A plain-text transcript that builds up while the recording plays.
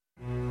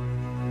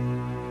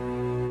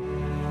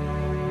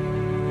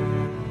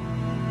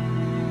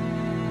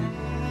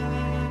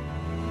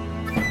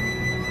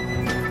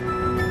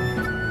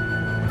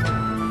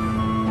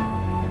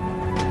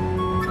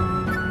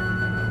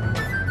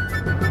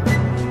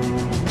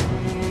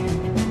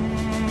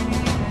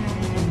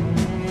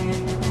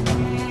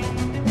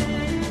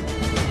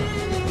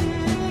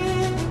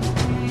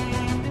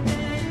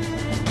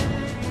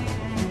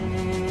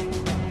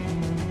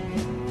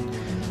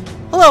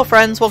Hello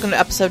friends, welcome to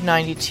episode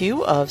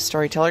 92 of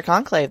Storyteller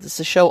Conclave. This is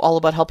a show all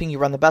about helping you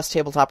run the best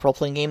tabletop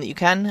role-playing game that you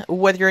can,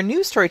 whether you're a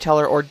new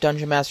storyteller or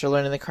dungeon master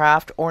learning the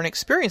craft, or an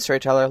experienced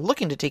storyteller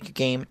looking to take your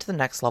game to the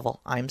next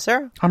level. I'm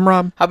Sarah. I'm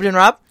Rob. How are you doing,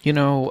 Rob? You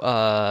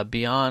know,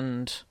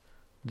 beyond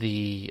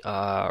the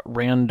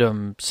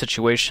random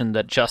situation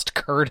that just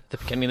occurred at the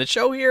beginning of the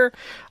show here,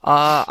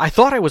 I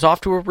thought I was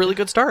off to a really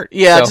good start.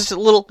 Yeah, so, just a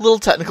little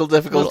technical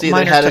difficulty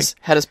that had us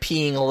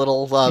peeing a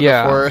little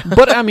before.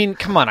 But I mean,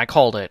 come on, I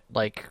called it.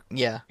 Like,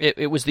 yeah,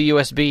 it was the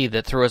USB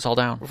that threw us all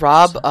down.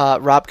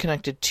 Rob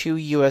connected two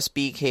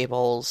USB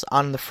cables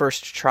on the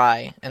first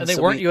try, and they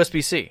weren't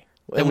USB-C.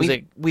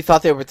 And we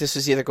thought this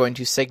was either going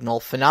to signal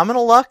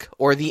phenomenal luck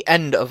or the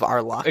end of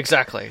our luck.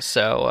 Exactly.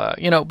 So,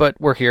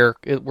 but we're here,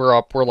 we're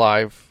up, we're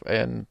live,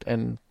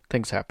 and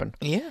things happen.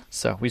 Yeah.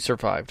 So, we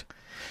survived.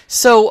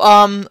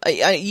 So,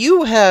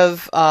 you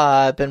have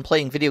been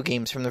playing video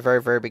games from the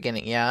very, very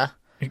beginning, yeah?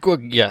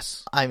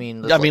 Yes. I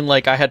mean,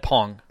 like I had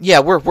Pong.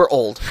 Yeah, we're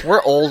old.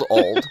 We're old.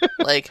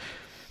 Like...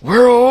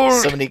 We're old.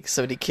 So many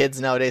kids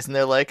nowadays, and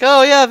they're like,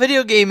 "Oh yeah,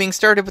 video gaming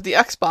started with the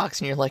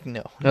Xbox," and you're like,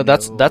 "No,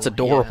 that's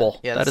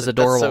adorable. Yeah, that is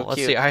adorable." So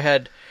Let's see. I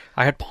had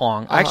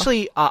Pong.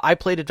 Actually, I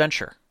played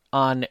Adventure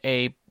on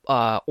a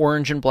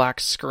orange and black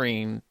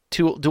screen,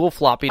 dual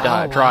floppy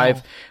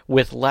drive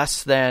with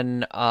less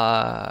than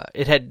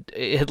it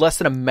had less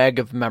than a meg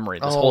of memory.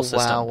 This whole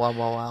system.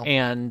 Wow.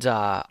 And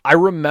I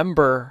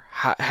remember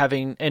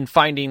having and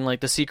finding like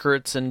the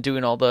secrets and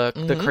doing all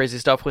the crazy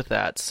stuff with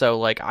that. So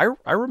like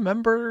I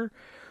remember.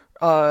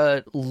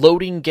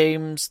 Loading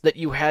games that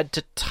you had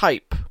to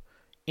type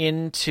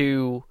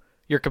into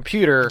your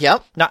computer.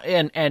 Yep.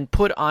 And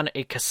put on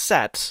a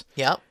cassette.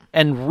 Yep.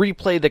 And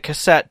replay the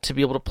cassette to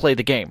be able to play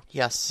the game.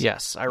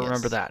 Yes. I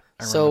remember that.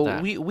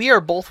 We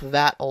are both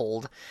that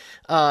old.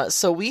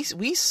 So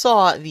we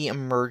saw the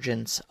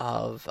emergence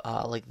of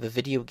like the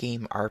video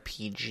game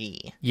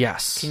RPG.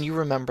 Yes. Can you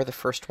remember the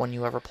first one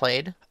you ever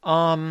played?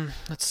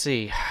 Let's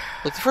see.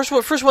 Like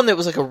the first one that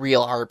was like a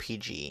real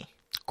RPG.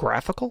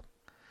 Graphical?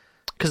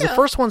 Because the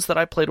first ones that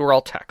I played were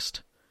all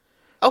text.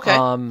 Okay.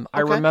 I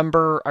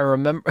remember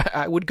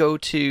I would go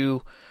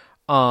to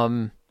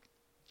I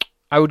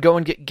would go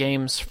and get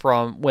games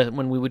from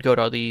when we would go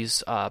to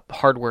these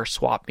hardware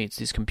swap meets,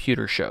 these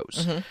computer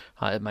shows,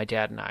 my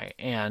dad and I.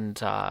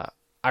 And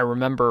I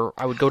remember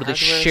I would go to the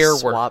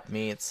shareware swap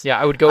meets. Yeah,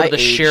 I would go to the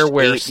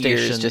shareware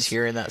stations just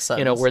hearing that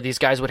sentence. Where these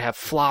guys would have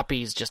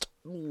floppies just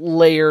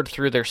layered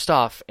through their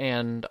stuff,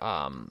 and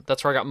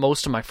that's where I got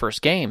most of my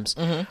first games.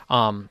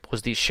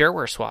 Was these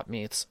shareware swap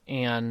meets,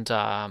 and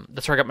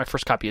that's where I got my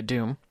first copy of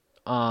Doom.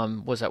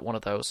 Was at one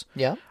of those.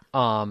 Yeah.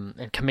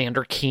 And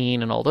Commander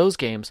Keen and all those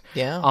games.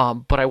 Yeah.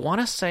 But I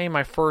want to say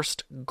my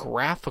first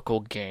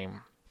graphical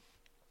game,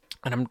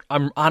 and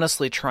I'm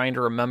honestly trying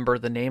to remember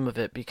the name of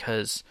it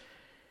because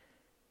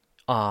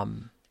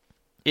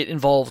it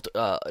involved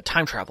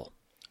time travel.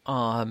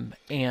 But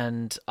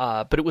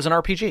it was an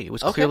RPG. It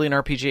was clearly an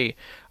RPG.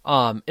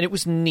 And it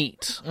was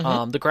neat.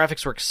 The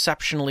graphics were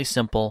exceptionally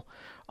simple.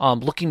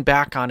 Looking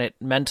back on it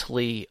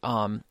mentally,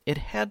 it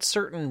had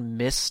certain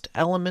Myst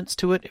elements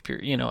to it. If you're,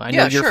 I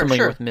know you're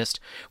familiar with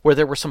Myst, where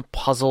there were some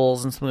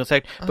puzzles and something like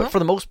that. But for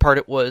the most part,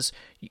 it was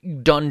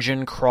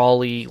dungeon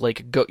crawly.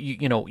 Like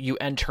you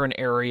enter an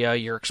area,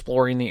 you're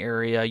exploring the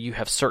area. You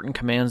have certain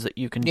commands that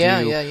you can do.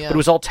 Yeah. But it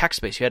was all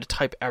text based. You had to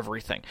type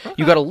everything. Okay.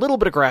 You got a little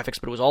bit of graphics,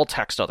 but it was all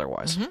text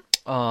otherwise.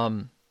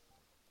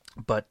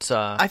 But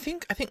I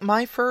think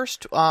my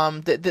first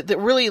that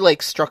really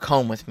like struck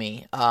home with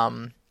me.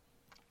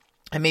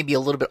 I may be a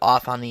little bit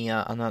off on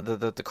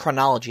the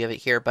chronology of it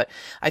here, but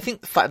I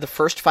think the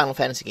first Final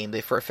Fantasy game,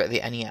 the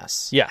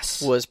NES,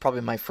 yes, was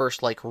probably my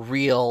first like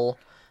real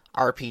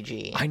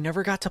RPG. I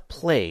never got to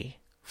play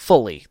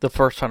fully the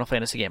first Final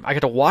Fantasy game. I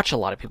got to watch a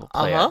lot of people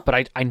play it,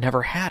 but I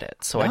never had it,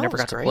 so I never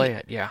got to play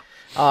it. Yeah,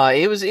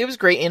 it was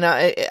great, and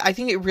I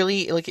think it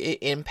really it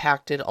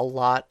impacted a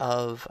lot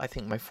of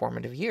my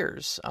formative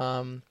years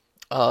when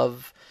I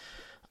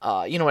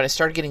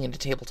started getting into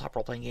tabletop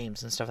role playing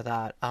games and stuff like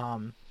that.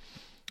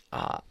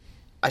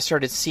 I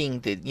started seeing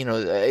that,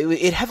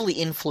 it heavily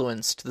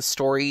influenced the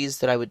stories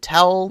that I would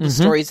tell, the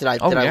stories that I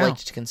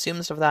liked to consume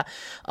and stuff like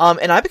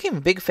that. And I became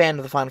a big fan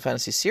of the Final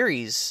Fantasy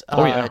series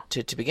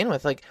to begin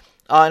with. Like,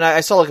 and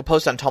I saw like a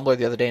post on Tumblr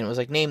the other day, and it was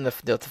like, name the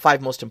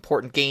 5 most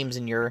important games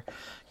in your,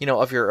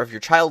 of your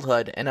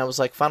childhood. And I was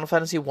like, Final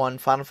Fantasy 1,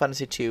 Final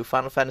Fantasy 2,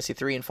 Final Fantasy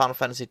 3, and Final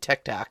Fantasy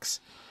Tic-Tacs.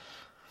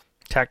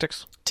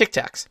 Tactics?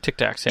 Tic-Tacs.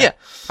 Tic-Tacs, yeah.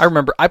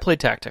 I played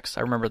Tactics.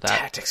 I remember that.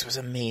 Tactics was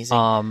amazing.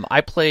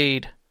 I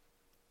played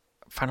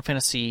Final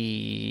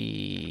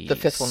Fantasy... The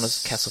 5th one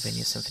was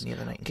Castlevania Symphony of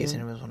the Night, in case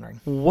anyone was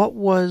wondering. What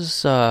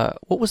was the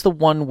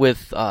one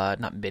with,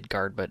 not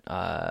Midgard, but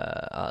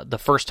the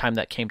first time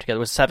that came together?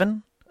 Was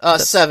 7?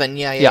 7,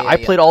 yeah. I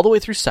played all the way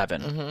through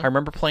 7. I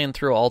remember playing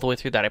through all the way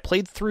through that. I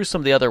played through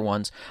some of the other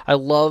ones. I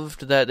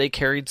loved that they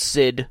carried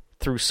Sid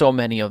through so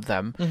many of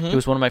them. He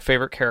was one of my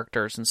favorite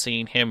characters, and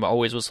seeing him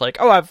always was like,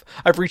 oh,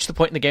 I've reached the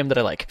point in the game that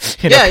I like.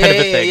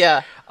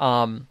 Yeah.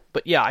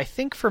 But yeah, I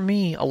think for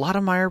me, a lot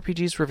of my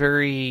RPGs were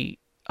very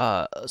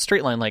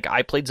straight line. Like,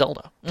 I played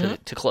Zelda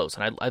to close,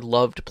 and I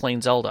loved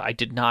playing Zelda. I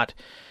did not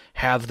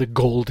have the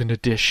golden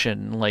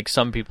edition like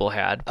some people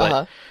had,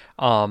 but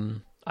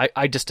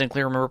I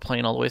distinctly remember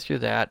playing all the way through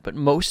that. But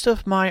most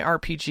of my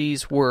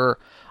RPGs were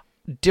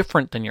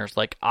different than yours.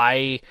 Like,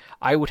 I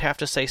would have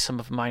to say some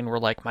of mine were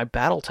like my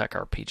BattleTech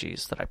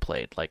RPGs that I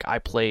played. Like, I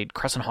played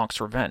Crescent Hawk's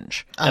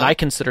Revenge, and I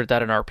considered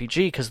that an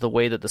RPG because of the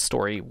way that the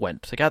story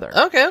went together.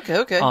 Okay.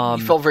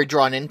 You felt very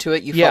drawn into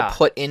it. You felt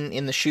put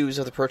in the shoes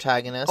of the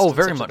protagonist. Oh,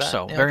 very much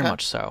so. Yeah, very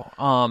much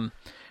so.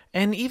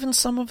 And even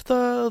some of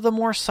the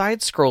more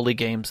side-scrolly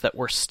games that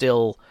were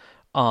still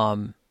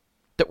RPGs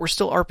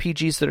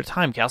at a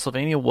time.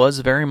 Castlevania was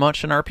very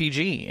much an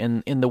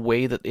RPG in the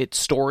way that its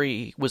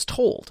story was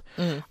told.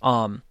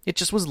 It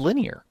just was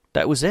linear.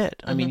 That was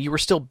it. I mean, you were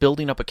still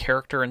building up a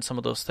character and some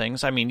of those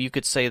things. I mean, you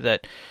could say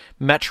that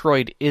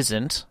Metroid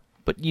isn't,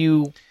 but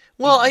you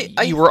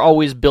were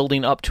always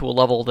building up to a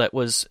level that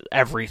was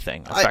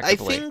everything,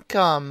 effectively.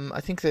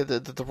 I think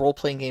the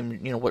role-playing game,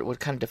 what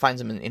kind of defines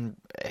them in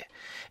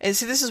and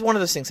see, this is one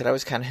of those things that I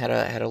always kind of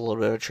had a little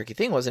bit of a tricky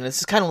thing was, and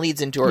this kind of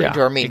leads into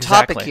our main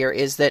topic here,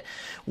 is that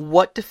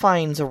what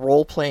defines a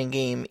role-playing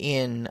game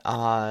in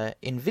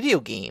video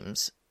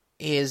games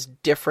is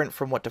different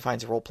from what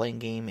defines a role-playing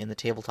game in the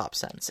tabletop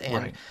sense.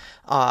 And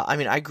I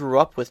mean, I grew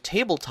up with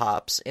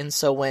tabletops, and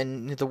so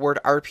when the word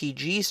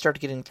RPG started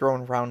getting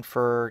thrown around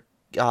for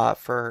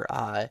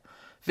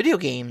video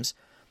games,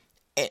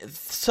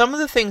 some of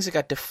the things that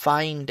got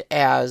defined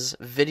as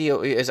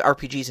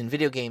RPGs in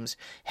video games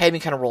had me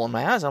kind of rolling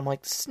my eyes. I'm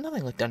like, this is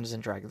nothing like Dungeons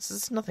and Dragons.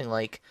 This is nothing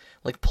like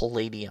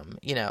Palladium,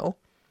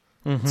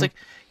 It's like,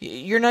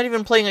 you're not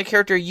even playing a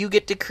character you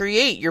get to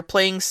create. You're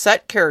playing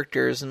set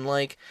characters, and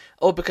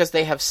because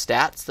they have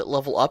stats that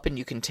level up and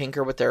you can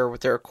tinker with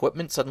their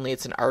equipment, suddenly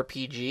it's an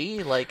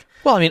RPG.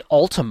 Well, I mean,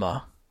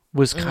 Ultima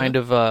was kind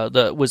of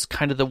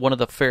the one of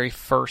the very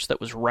first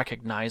that was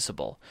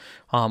recognizable,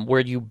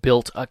 where you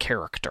built a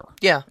character.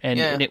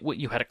 And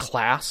you had a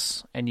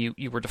class, and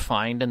you were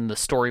defined, and the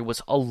story was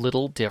a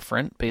little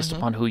different based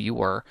upon who you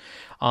were.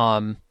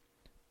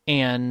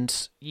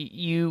 And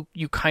you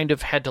kind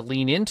of had to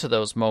lean into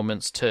those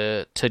moments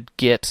to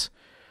get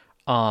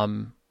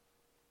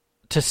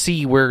to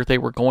see where they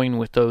were going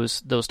with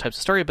those types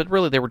of story, but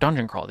really they were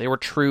dungeon crawl. They were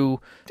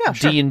true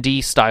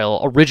D&D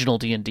style, original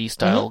D&D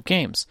style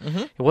games.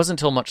 It wasn't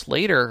until much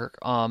later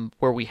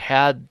where we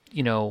had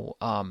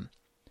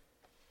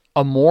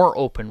a more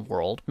open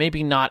world,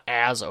 maybe not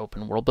as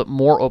open world, but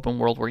more open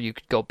world where you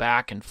could go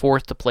back and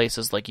forth to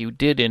places like you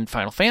did in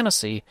Final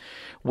Fantasy,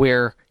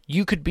 where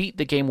you could beat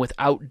the game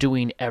without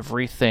doing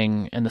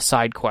everything and the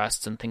side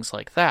quests and things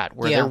like that,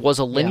 where there was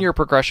a linear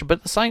progression, but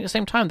at the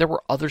same time, there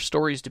were other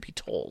stories to be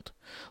told,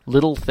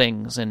 little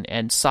things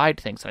and side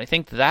things. And I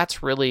think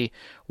that's really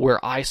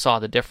where I saw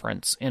the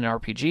difference in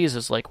RPGs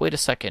is like, wait a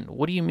second,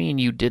 what do you mean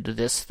you did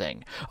this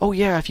thing? Oh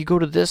yeah, if you go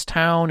to this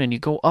town and you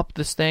go up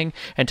this thing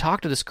and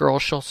talk to this girl,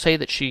 she'll say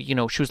that she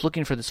was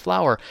looking for this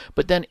flower.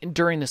 But then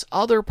during this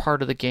other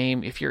part of the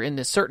game, if you're in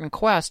this certain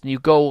quest and you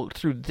go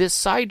through this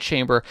side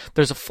chamber,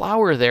 there's a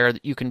flower there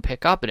that you can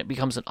pick up and it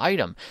becomes an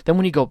item. Then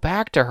when you go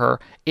back to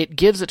her, it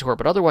gives it to her,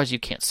 but otherwise you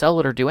can't sell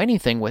it or do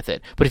anything with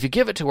it. But if you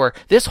give it to her,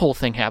 this whole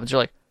thing happens. You're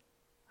like,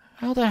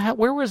 how the hell?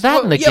 Where was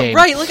that in the game?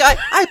 Right. Like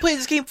I played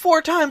this game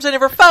 4 times. I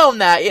never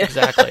found that.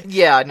 Exactly.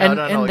 No.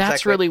 And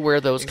that's really where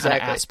those kind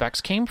of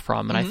aspects came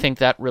from. And I think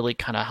that really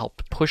kind of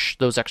helped push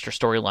those extra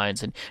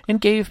storylines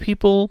and gave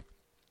people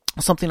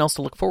something else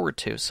to look forward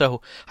to.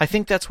 So I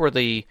think that's where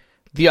the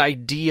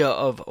idea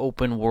of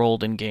open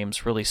world in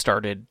games really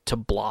started to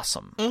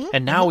blossom.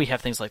 And now we have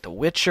things like The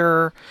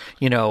Witcher,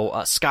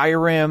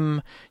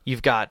 Skyrim.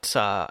 You've got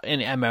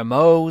in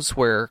MMOs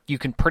where you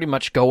can pretty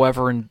much go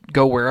wherever and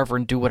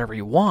do whatever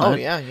you want. Oh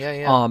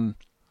yeah.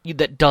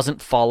 That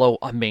doesn't follow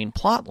a main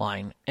plot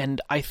line.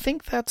 And I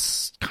think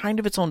that's kind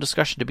of its own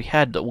discussion to be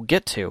had that we'll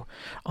get to.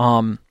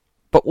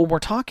 But when we're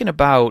talking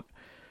about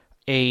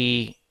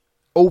a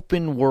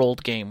open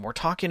world game, we're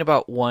talking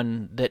about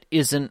one that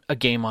isn't a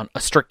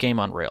strict game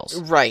on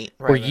rails, right?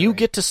 Where you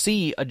get to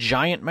see a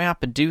giant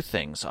map and do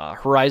things.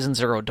 Horizon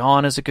Zero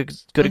Dawn is a good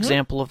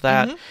example of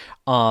that.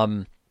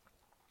 And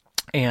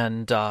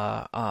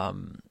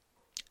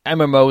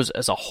MMOs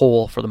as a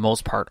whole, for the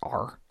most part,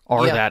 are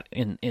that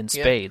in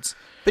spades.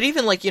 But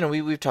even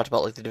we've talked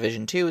about The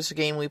Division 2 is a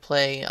game we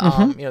play.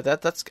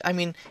 That's I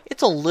mean,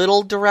 it's a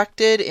little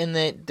directed in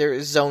that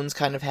their zones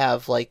kind of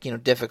have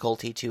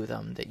difficulty to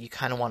them that you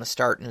kind of want to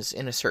start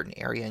in a certain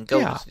area and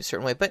go a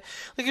certain way. But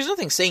there's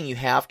nothing saying you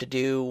have to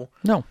do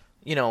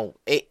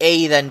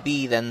A then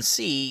B then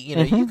C.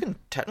 You can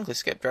technically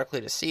skip directly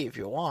to C if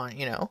you want.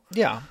 Things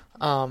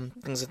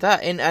like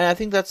that. And I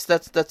think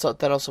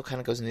that also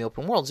kind of goes in the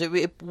open worlds.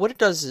 What it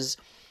does is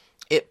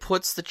it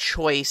puts the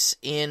choice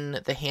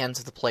in the hands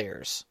of the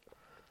players,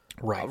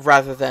 right?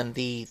 Rather than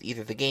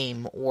either the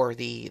game or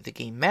the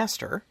game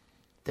master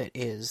that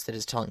is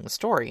telling the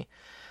story.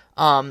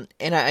 And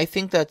I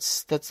think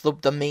that's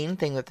the main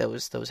thing that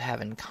those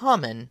have in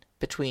common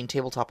between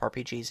tabletop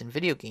RPGs and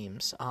video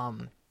games.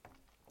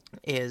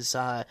 is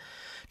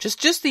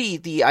just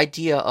the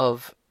idea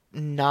of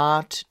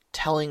not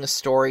telling a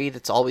story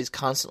that's always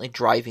constantly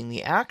driving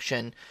the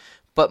action,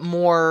 but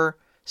more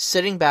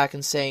sitting back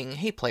and saying,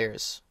 "Hey,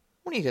 players,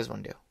 what do you guys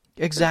want to do?"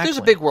 Exactly. There's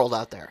a big world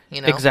out there,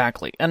 you know?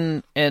 Exactly.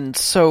 And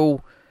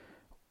so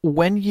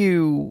when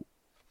you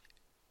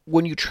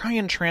try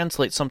and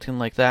translate something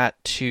like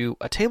that to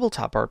a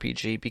tabletop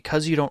RPG,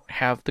 because you don't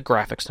have the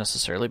graphics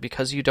necessarily,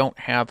 because you don't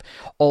have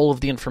all of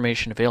the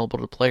information available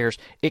to players,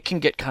 it can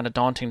get kind of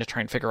daunting to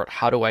try and figure out,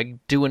 how do I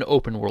do an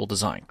open world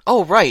design?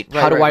 Oh, right.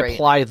 How do I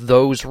apply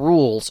those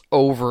rules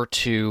over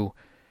to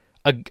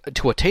a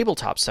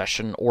tabletop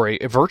session or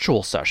a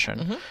virtual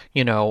session,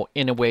 you know,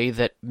 in a way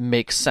that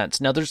makes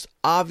sense. Now, there's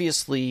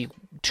obviously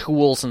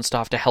tools and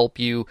stuff to help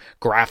you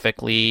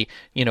graphically,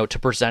 you know, to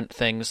present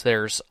things.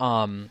 There's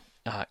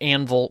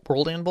Anvil,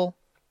 World Anvil.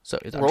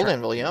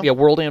 Anvil, yeah. Yeah,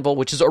 World Anvil,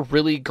 which is a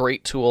really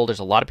great tool. There's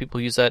a lot of people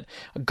who use that.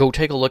 Go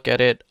take a look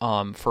at it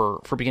for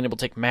being able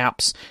to take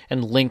maps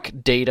and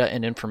link data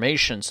and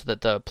information so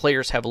that the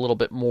players have a little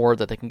bit more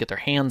that they can get their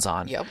hands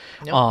on. Yep.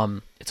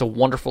 It's a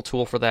wonderful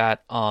tool for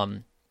that.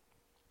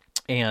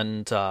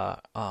 And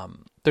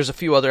there's a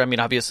few other. I mean,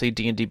 obviously,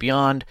 D&D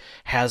Beyond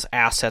has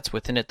assets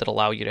within it that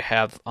allow you to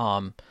have,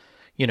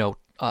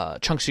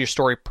 chunks of your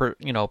story,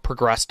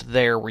 progressed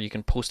there, where you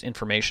can post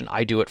information.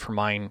 I do it for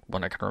mine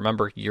when I can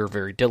remember. You're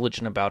very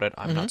diligent about it.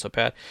 I'm not so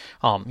bad.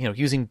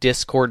 Using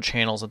Discord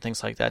channels and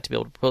things like that to be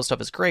able to post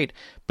stuff is great,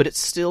 but it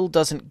still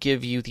doesn't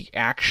give you the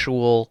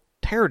actual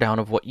teardown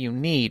of what you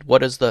need.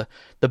 What is the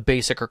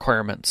basic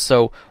requirements?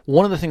 So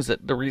one of the things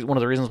that one of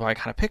the reasons why I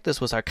kind of picked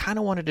this was I kind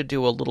of wanted to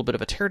do a little bit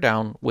of a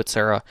teardown with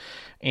Sarah,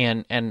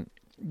 and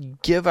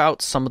give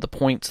out some of the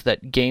points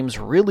that games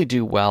really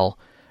do well,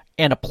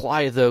 and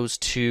apply those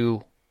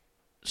to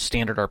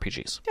standard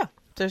RPGs. Yeah,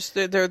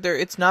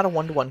 it's not a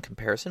one-to-one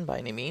comparison by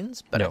any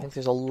means, but no. I think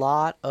there's a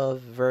lot of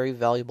very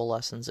valuable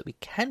lessons that we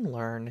can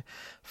learn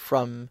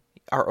from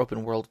our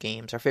open world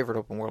games, our favorite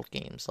open world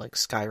games like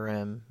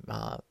Skyrim,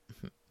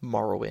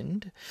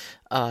 Morrowind,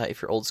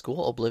 if you're old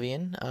school,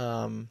 Oblivion,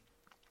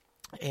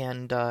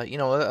 and a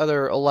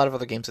lot of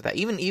other games like that.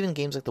 Even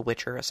games like The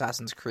Witcher,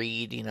 Assassin's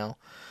Creed.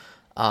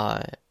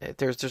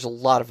 There's a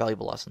lot of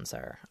valuable lessons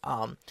there.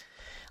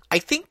 I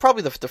think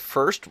probably the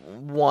first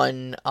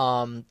one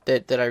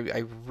that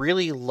I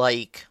really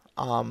like,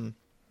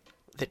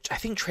 that I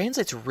think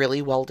translates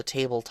really well to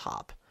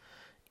tabletop,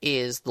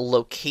 is the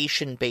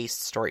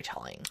location-based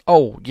storytelling.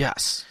 Oh,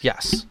 yes.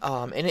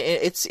 And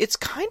it's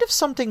kind of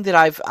something that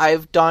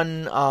I've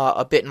done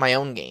a bit in my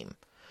own game.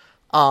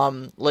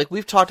 Like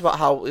we've talked about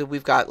how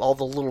we've got all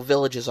the little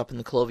villages up in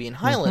the Colovian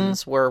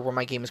Highlands where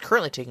my game is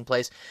currently taking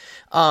place.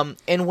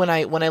 And when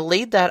I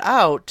laid that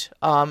out,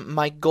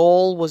 my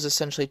goal was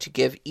essentially to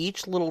give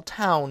each little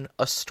town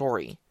a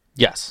story.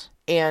 Yes.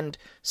 And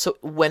so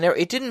whenever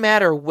it didn't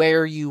matter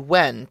where you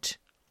went,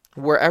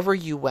 wherever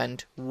you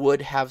went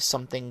would have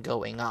something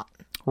going on.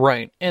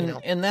 Right.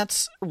 And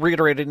that's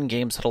reiterated in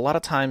games that a lot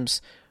of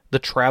times the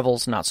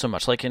travel's not so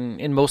much. Like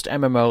in most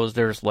MMOs,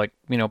 there's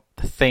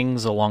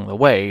things along the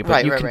way,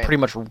 but you can pretty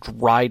much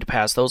ride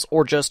past those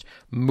or just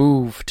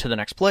move to the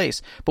next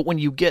place. But when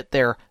you get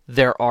there,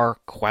 there are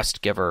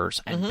quest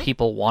givers and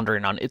people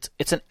wandering on.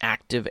 It's an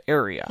active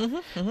area,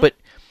 but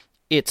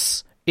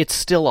it's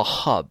still a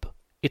hub.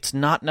 It's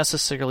not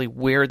necessarily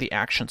where the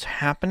action's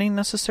happening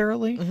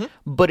necessarily,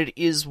 but it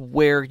is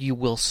where you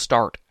will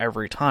start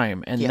every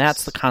time. And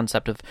that's the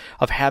concept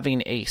of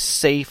having a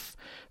safe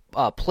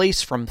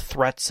place from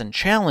threats and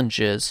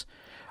challenges,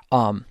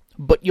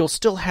 but you'll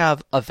still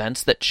have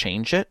events that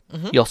change it.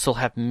 You'll still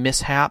have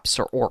mishaps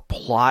or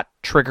plot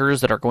triggers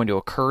that are going to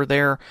occur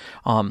there,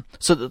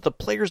 so that the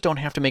players don't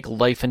have to make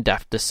life and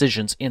death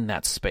decisions in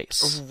that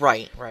space.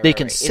 Right. They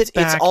can sit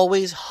back. It's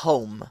always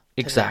home.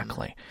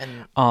 Exactly.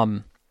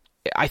 And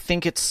I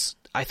think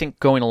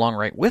going along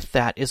right with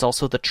that is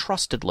also the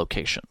trusted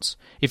locations.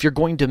 If you're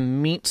going to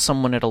meet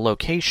someone at a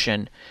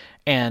location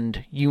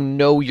and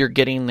you're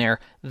getting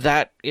there,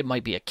 that it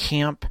might be a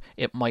camp,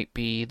 it might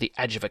be the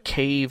edge of a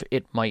cave,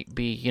 it might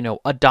be,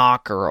 a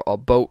dock or a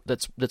boat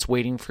that's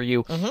waiting for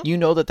you. You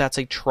know that's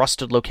a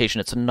trusted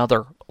location. It's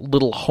another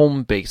little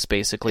home base,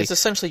 basically. It's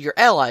essentially your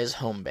ally's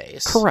home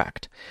base.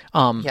 Correct.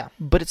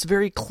 But it's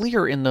very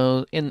clear in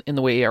the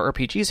way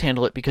RPGs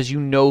handle it, because you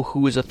know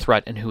who is a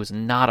threat and who is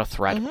not a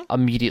threat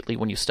immediately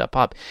when you step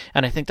up.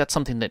 And I think that's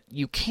something that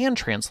you can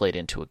translate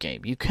into a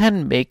game. You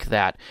can make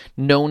that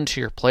known to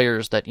your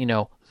players that,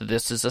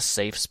 this is a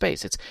safe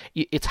space.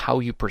 It's how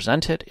you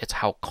present it. It's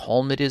how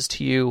calm it is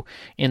to you,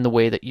 in the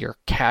way that you're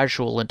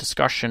casual in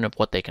discussion of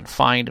what they can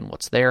find and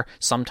what's there.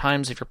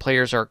 Sometimes if your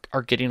players are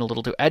getting a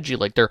little too edgy,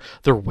 like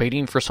they're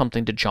waiting for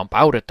something to jump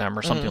out at them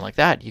or something like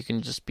that, you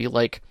can just be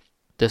like,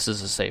 this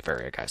is a safe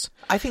area, guys.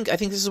 I think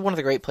this is one of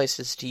the great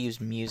places to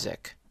use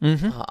music.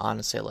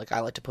 Honestly, I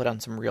like to put on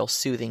some real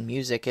soothing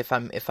music if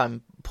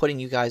I'm putting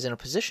you guys in a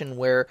position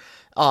where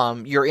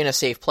you're in a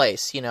safe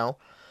place,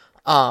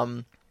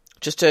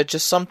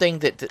 Just something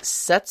that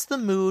sets the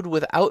mood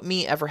without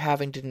me ever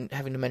having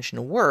to mention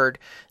a word,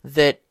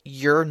 that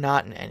you're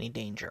not in any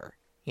danger,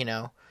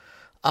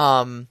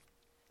 And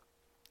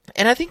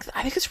I think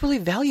it's really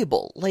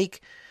valuable.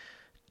 Like,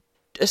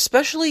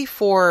 especially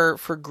for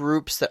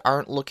groups that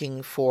aren't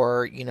looking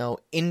for,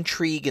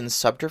 intrigue and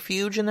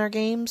subterfuge in their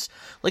games.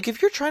 Like,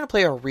 if you're trying to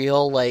play a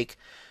real, like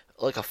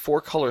a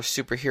 4-color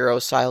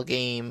superhero style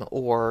game,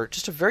 or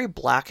just a very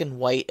black and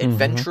white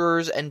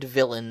adventurers and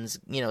villains,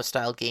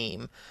 style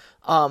game,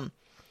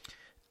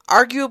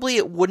 arguably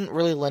it wouldn't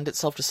really lend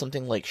itself to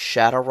something like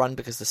Shadowrun,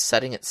 because the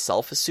setting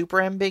itself is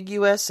super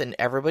ambiguous and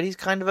everybody's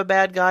kind of a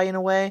bad guy in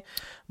a way.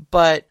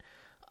 But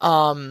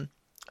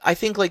I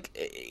think like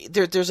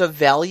there's a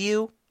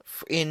value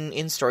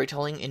in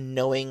storytelling in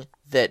knowing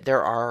that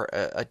there are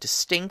a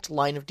distinct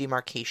line of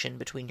demarcation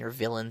between your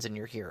villains and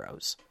your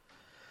heroes.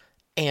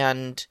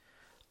 And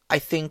I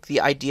think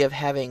the idea of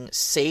having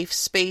safe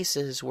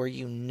spaces where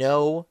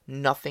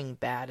nothing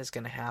bad is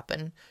going to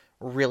happen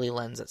really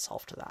lends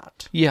itself to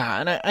that.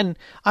 Yeah, and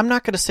I'm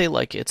not going to say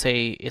like it's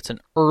an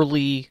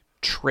early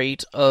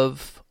trait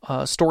of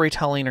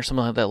storytelling or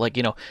something like that. Like,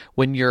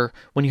 when you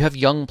have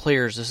young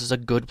players, this is a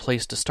good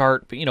place to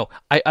start. But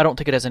I don't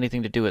think it has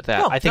anything to do with that.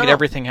 No, I think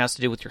everything has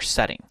to do with your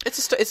setting. It's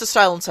a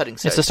style and setting.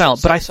 It's a style,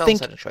 but I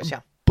think. Choice,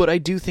 yeah. But I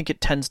do think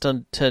it tends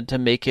to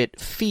make it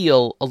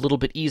feel a little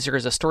bit easier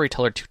as a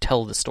storyteller to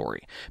tell the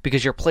story,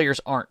 because your players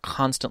aren't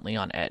constantly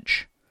on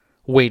edge,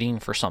 waiting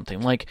for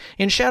something. Like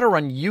in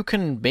Shadowrun, you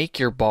can make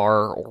your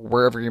bar or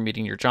wherever you're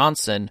meeting your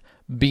Johnson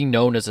be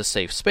known as a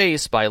safe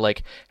space by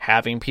like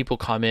having people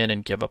come in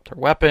and give up their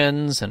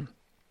weapons, and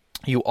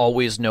you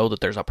always know that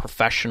there's a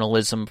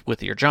professionalism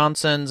with your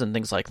Johnsons and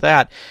things like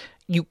that.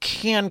 You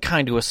can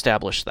kind of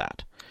establish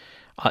that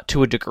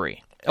to a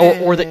degree.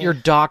 Or that your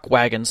dock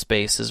wagon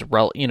space is,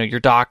 your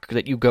dock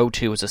that you go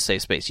to is a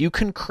safe space. You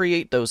can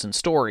create those in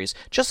stories,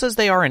 just as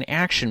they are in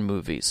action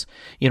movies.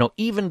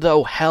 Even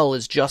though hell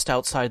is just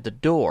outside the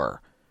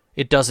door,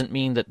 it doesn't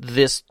mean that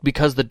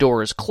because the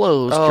door is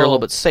closed, you're a little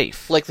bit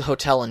safe. Like the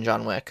hotel in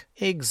John Wick.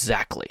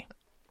 Exactly.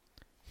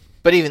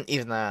 But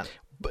even that.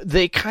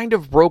 They kind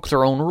of broke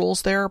their own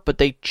rules there, but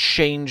they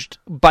changed.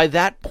 By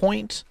that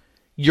point,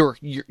 you're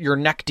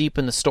neck deep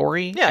in the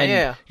story.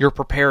 Yeah. You're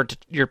prepared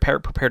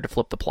to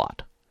flip the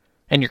plot.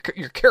 And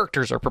your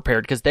characters are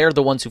prepared because they're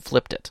the ones who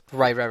flipped it.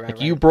 Right.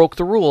 You broke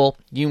the rule,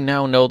 you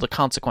now know the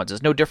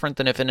consequences. No different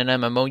than if in an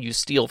MMO you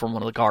steal from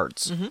one of the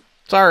guards. Mm-hmm.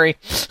 Sorry.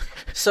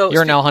 So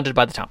you're now hunted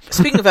by the town.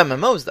 Speaking of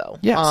MMOs, though,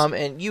 yes.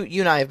 And you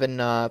and I have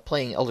been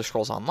playing Elder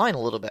Scrolls Online a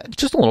little bit.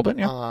 Just a little bit,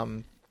 yeah.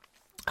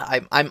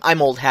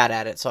 I'm old hat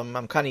at it, so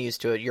I'm kind of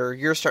used to it.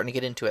 You're starting to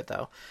get into it,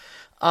 though.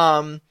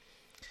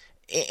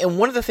 And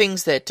one of the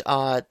things that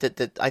I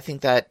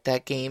think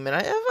that game, and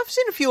I've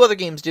seen a few other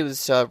games do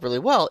this really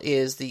well,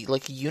 is the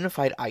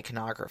unified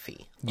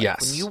iconography.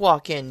 Yes. When you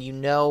walk in,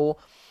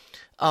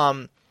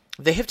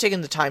 they have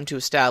taken the time to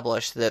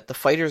establish that the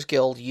Fighters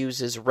Guild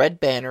uses red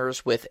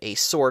banners with a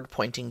sword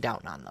pointing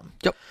down on them.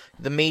 Yep.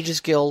 The Mages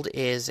Guild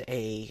is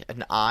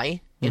an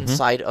eye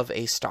inside of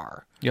a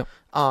star. Yep.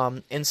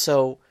 And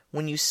so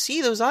when you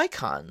see those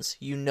icons,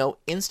 you know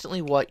instantly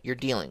what you're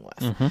dealing with.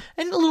 Mm-hmm.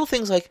 And little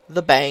things like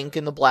the bank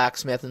and the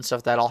blacksmith and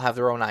stuff that all have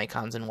their own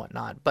icons and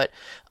whatnot. But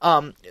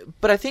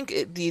I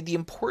think the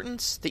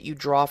importance that you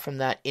draw from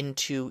that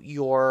into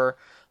your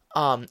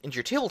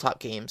tabletop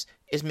games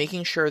is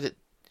making sure that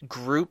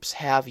groups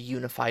have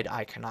unified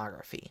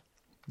iconography.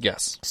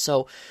 Yes.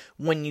 So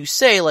when you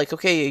say, like,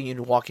 okay,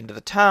 you walk into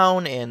the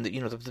town and,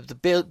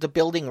 the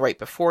building right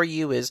before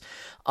you is,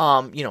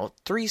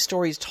 3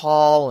 stories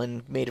tall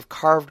and made of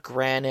carved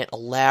granite,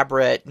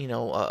 elaborate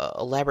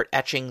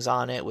etchings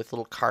on it with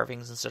little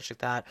carvings and such like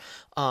that.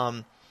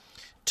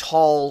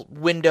 Tall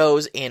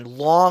windows and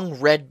long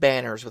red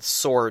banners with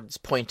swords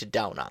pointed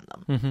down on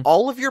them. Mm-hmm.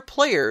 All of your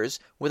players,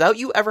 without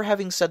you ever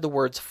having said the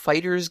words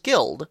Fighters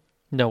Guild,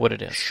 know what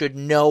it is. Should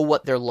know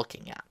what they're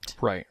looking at.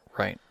 Right.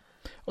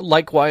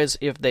 Likewise,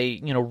 if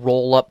they,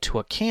 roll up to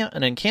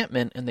an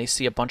encampment and they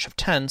see a bunch of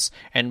tents,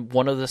 and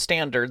one of the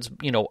standards,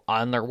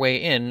 on their way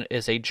in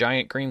is a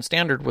giant green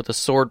standard with a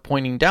sword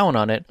pointing down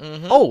on it.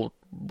 Mm-hmm. Oh,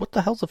 what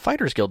the hell's the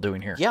Fighters Guild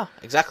doing here? Yeah,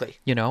 exactly.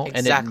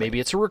 And maybe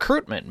it's a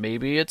recruitment,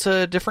 maybe it's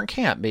a different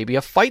camp, maybe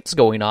a fight's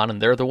going on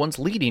and they're the ones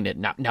leading it.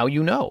 Now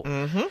you know.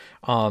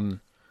 Mm-hmm.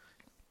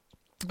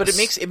 But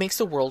it makes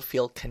the world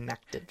feel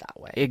connected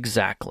that way.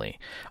 Exactly.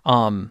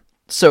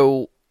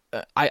 So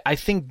I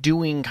think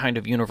doing kind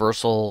of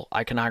universal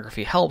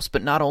iconography helps,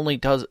 but not only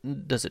does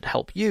it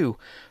help you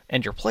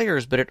and your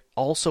players, but it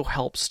also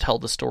helps tell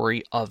the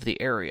story of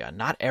the area.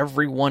 Not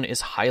everyone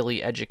is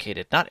highly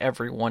educated. Not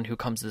everyone who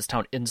comes to this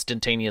town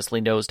instantaneously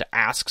knows to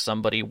ask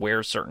somebody where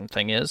a certain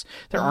thing is.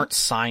 There aren't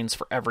signs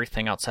for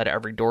everything outside of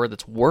every door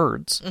that's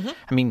words. Mm-hmm.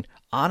 I mean,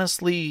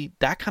 honestly,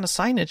 that kind of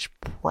signage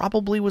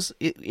probably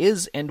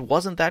is and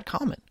wasn't that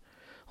common.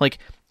 Like,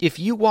 if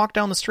you walk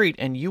down the street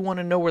and you want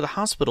to know where the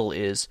hospital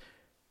is,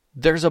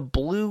 there's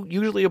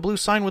usually a blue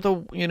sign with a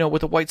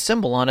white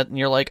symbol on it, and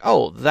you're like,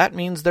 oh, that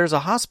means there's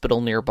a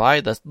hospital nearby.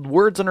 The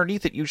words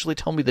underneath it usually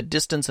tell me the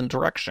distance and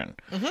direction.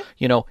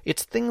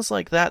 It's things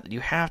like that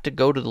you have to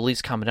go to the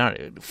least common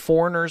denominator.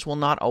 Foreigners will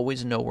not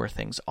always know where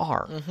things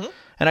are.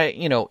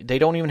 And they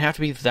don't even have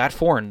to be that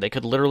foreign. They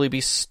could literally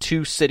be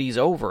 2 cities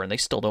over, and they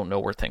still don't know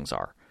where things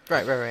are.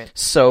 Right.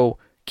 So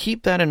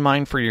keep that in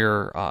mind for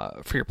your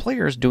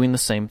players doing the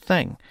same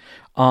thing.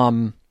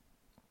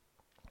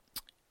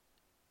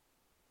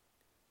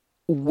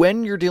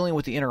 When you're dealing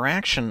with the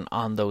interaction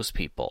on those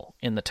people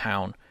in the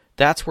town,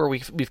 that's where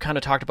we've kind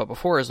of talked about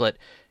before, is that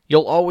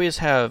you'll always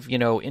have,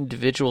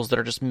 individuals that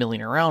are just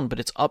milling around, but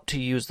it's up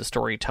to you as the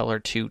storyteller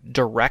to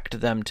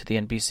direct them to the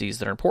NPCs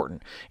that are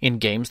important. In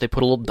games, they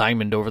put a little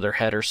diamond over their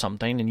head or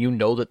something, and you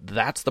know that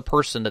that's the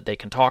person that they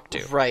can talk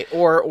to. Right.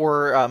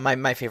 Or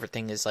my favorite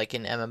thing is like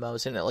in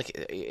MMOs and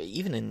like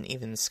even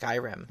in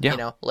Skyrim,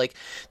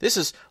 this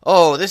is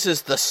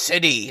the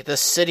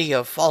city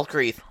of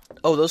Falkreath.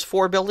 Oh, those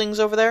 4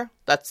 buildings over there?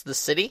 That's the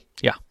city?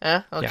 Yeah.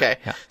 Okay.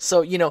 Yeah.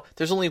 So,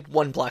 there's only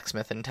one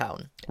blacksmith in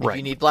town. If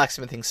you need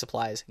blacksmithing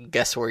supplies,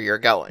 guess where you're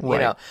going,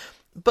 right.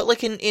 But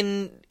like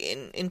in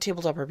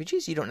tabletop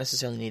RPGs, you don't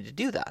necessarily need to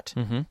do that.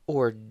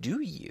 Or do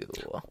you?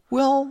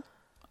 Well,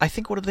 I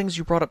think one of the things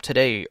you brought up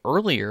today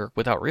earlier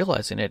without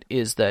realizing it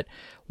is that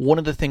one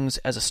of the things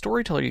as a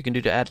storyteller you can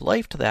do to add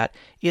life to that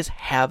is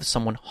have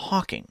someone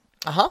hawking.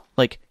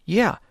 Like,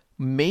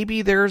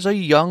 maybe there's a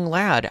young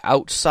lad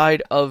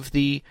outside of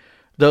the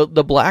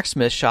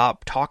blacksmith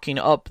shop talking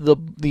up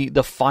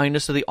the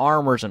finest of the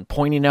armors and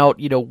pointing out,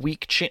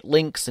 weak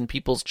links in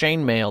people's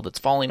chainmail that's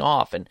falling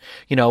off. And,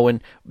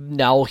 and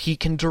now he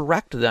can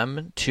direct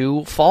them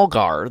to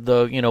Falgar,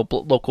 the,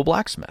 local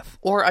blacksmith.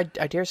 Or I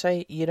dare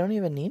say you don't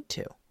even need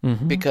to.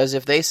 Because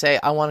if they say,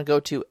 I want to go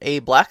to a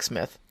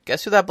blacksmith,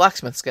 guess who that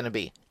blacksmith's going to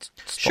be?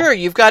 Sure,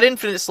 you've got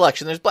infinite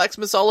selection. There's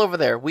blacksmiths all over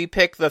there. We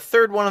pick the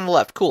 3rd one on the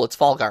left. Cool, it's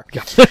Falgar.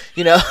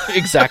 Yeah.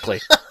 Exactly.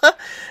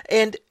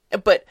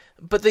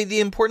 But the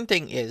important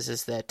thing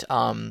is that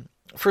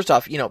first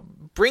off,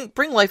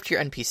 bring life to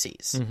your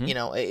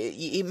NPCs.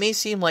 It may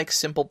seem like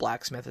simple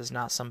blacksmith is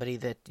not somebody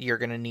that you're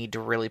going to need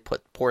to really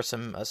pour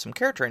some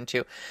character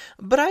into,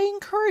 but I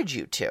encourage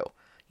you to.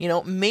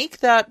 Make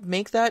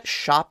that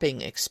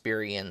shopping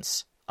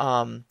experience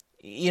a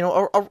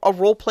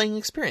role-playing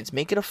experience.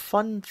 Make it a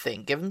fun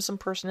thing. Give them some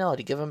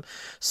personality. Give them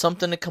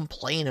something to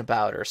complain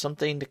about or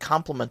something to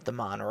compliment them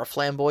on or a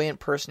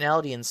flamboyant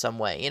personality in some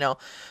way,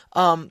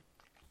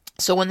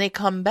 So when they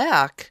come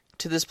back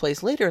to this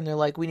place later and they're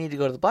like, we need to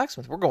go to the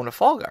blacksmith, we're going to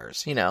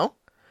Falgar's,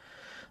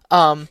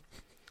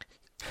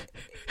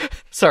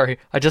 Sorry,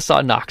 I just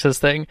saw Nox's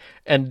thing,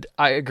 and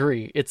I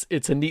agree.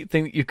 It's a neat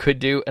thing that you could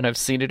do, and I've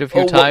seen it a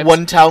few times.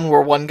 One town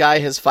where one guy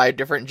has 5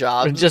 different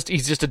jobs. And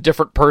he's just a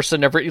different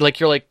person. Aren't you?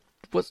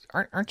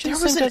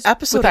 There was an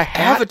episode of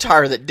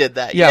Avatar that did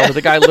that. Yeah, where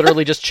the guy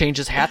literally just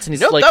changes hats, and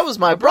he's nope, like, that was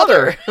my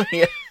brother.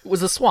 It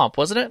was a swamp,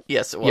 wasn't it?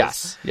 Yes, it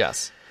was.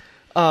 Yes.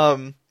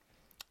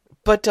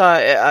 But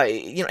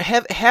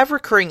have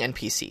recurring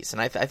NPCs,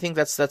 and I think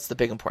that's the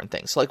big important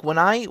thing. So like when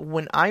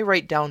I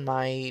write down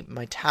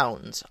my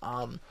towns,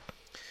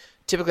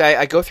 typically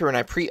I go through and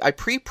I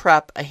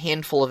pre-prep a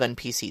handful of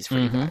NPCs for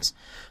you guys,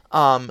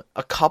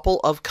 a couple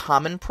of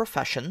common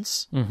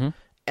professions,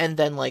 and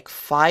then like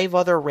 5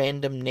 other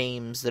random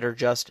names that are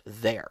just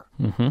there.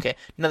 Okay,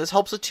 now this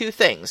helps with 2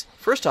 things.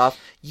 First off,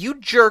 you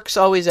jerks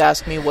always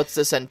ask me what's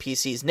this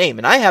NPC's name,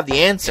 and I have the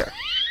answer.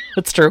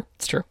 It's true.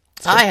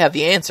 I have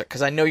the answer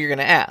because I know you're going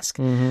to ask.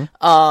 And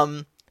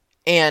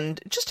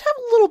just have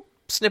a little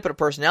snippet of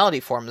personality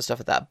for them and stuff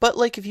like that. But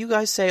like if you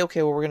guys say,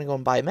 okay, well, we're going to go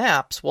and buy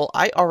maps, well,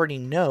 I already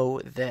know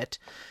that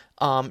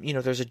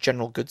there's a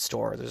general goods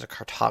store, there's a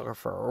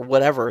cartographer or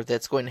whatever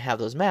that's going to have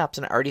those maps,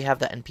 and I already have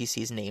that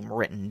NPC's name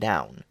written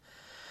down.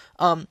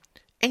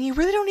 And you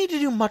really don't need to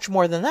do much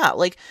more than that.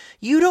 Like,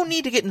 you don't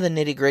need to get into the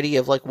nitty-gritty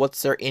of, like,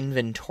 what's their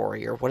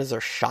inventory or what does their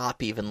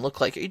shop even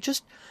look like.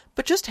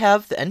 But just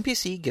have the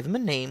NPC, give them a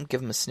name, give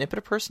them a snippet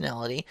of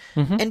personality,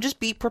 and just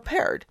be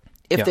prepared.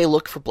 If they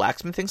look for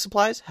blacksmithing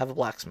supplies, have a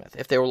blacksmith.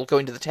 If they were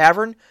going to the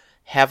tavern,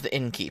 have the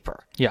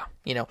innkeeper. Yeah.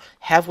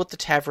 Have what the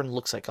tavern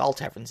looks like. All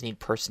taverns need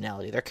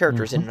personality. They're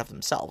characters in and of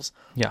themselves.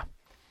 Yeah.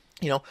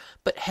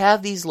 But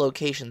have these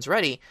locations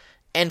ready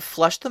and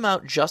flesh them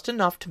out just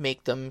enough to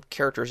make them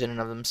characters in and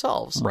of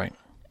themselves. Right.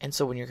 And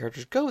so when your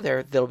characters go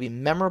there, they'll be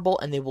memorable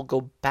and they will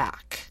go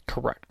back.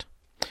 Correct.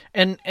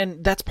 And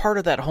that's part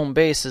of that home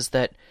base is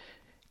that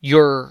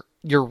your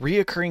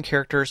reoccurring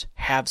characters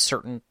have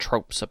certain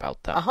tropes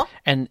about them.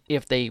 And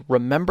if they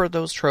remember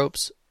those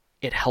tropes,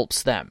 it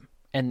helps them.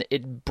 And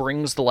it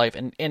brings the life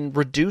and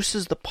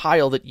reduces the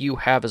pile that you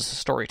have as a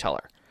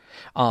storyteller.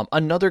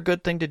 Another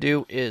good thing to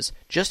do is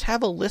just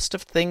have a list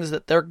of things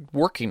that they're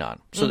working on,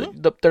 so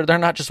that they're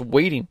not just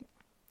waiting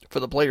for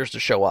the players to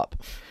show up.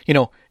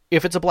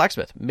 if it's a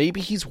blacksmith,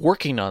 maybe he's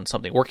working on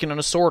something, working on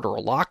a sword or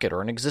a locket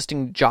or an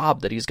existing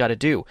job that he's got to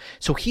do.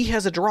 So he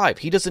has a drive.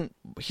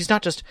 He's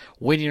not just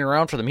waiting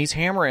around for them. He's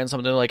hammering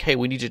something like, hey,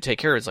 we need you to take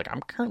care of it. It's like,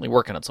 I'm currently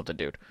working on something,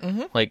 dude.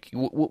 Mm-hmm. Like,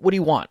 what do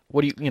you want?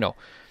 What do you.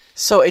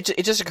 So it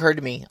just occurred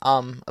to me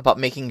about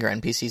making your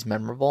NPCs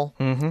memorable.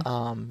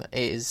 Mm-hmm.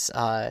 Is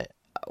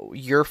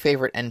your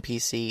favorite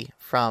NPC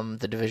from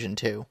The Division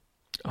 2?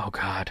 Oh,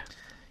 God.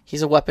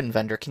 He's a weapon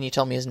vendor. Can you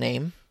tell me his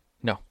name?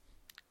 No.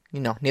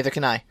 Neither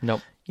can I.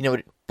 Nope.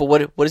 But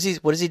what does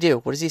he do?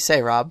 What does he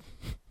say, Rob?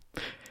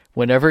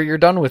 Whenever you're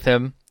done with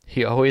him,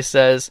 he always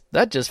says,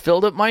 that just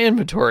filled up my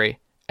inventory,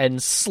 and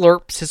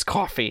slurps his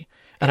coffee.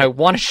 And I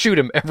want to shoot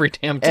him every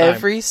damn time.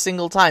 Every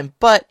single time.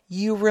 But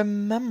you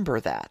remember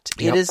that.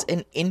 Yep. It is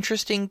an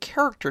interesting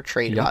character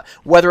trait. Yep.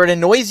 Whether it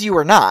annoys you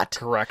or not.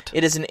 Correct.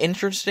 It is an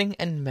interesting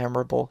and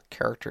memorable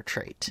character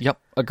trait. Yep.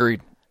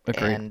 Agreed.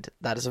 And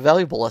that is a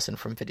valuable lesson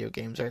from video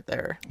games right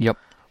there. Yep.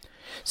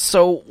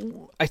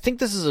 So I think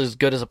this is as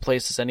good as a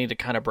place as any to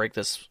kind of break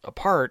this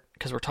apart,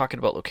 because we're talking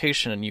about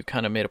location, and you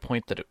kind of made a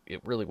point that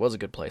it really was a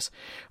good place.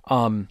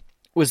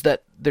 Was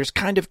that there's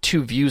kind of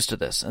two views to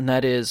this, and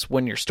that is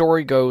when your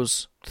story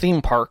goes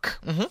theme park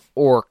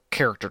or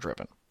character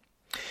driven.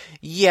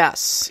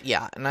 Yes,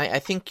 yeah, and I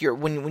think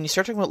when you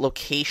start talking about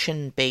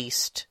location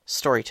based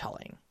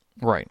storytelling,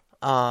 right?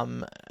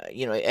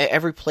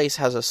 Every place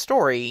has a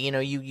story.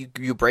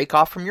 You break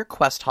off from your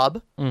quest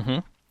hub. Mm-hmm.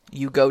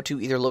 You go to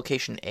either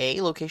location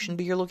A, location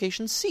B, or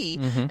location C,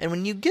 and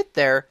when you get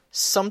there,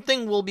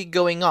 something will be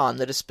going on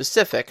that is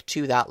specific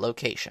to that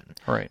location.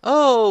 Right.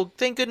 Oh,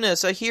 thank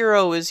goodness, a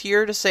hero is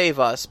here to save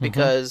us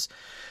because,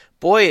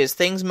 boy, is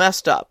things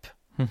messed up,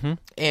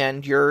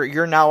 and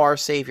you're now our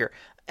savior.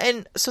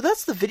 And so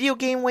that's the video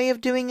game way of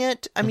doing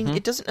it. I mean,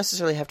 it doesn't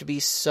necessarily have to be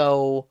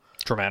so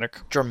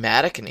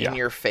dramatic and in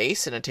your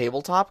face in a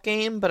tabletop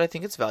game, but I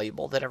think it's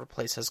valuable that every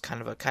place has kind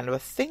of a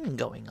thing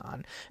going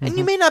on. And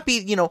you may not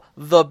be,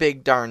 the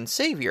big darn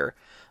savior,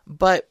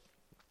 but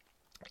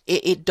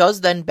it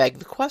does then beg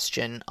the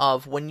question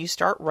of when you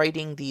start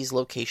writing these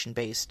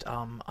location-based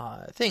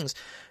things,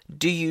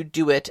 do you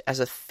do it as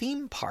a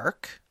theme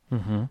park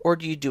or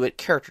do you do it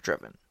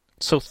character-driven?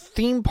 So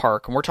theme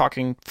park, and we're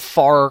talking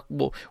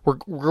we're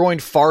going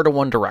far to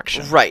one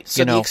direction. Right.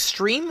 So the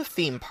extreme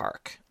theme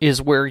park is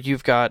where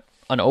you've got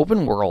an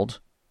open world,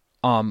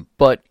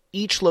 but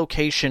each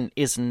location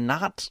is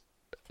not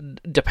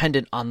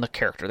dependent on the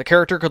character. The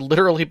character could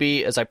literally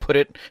be, as I put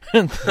it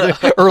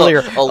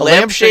earlier, a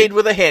lampshade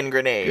with a hand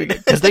grenade.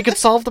 Because they could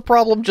solve the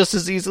problem just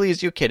as easily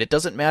as you can. It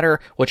doesn't matter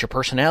what your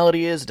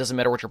personality is. It doesn't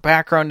matter what your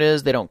background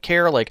is. They don't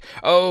care. Like,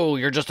 oh,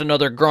 you're just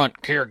another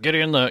grunt. Here, get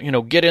in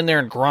there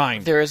and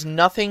grind. There is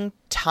nothing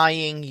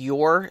tying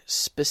your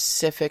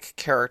specific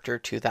character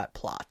to that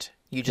plot.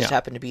 You just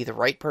happen to be the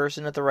right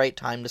person at the right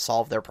time to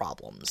solve their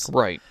problems.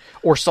 Right.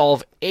 Or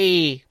solve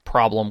a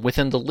problem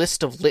within the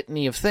list of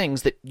litany of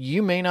things that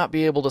you may not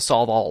be able to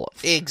solve all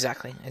of.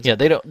 Exactly. Yeah,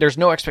 there's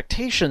no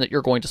expectation that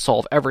you're going to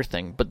solve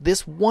everything, but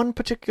this one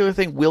particular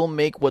thing will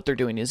make what they're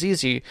doing is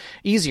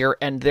easier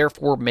and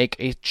therefore make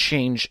a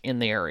change in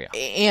the area.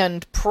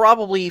 And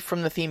probably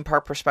from the theme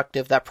park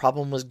perspective, that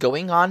problem was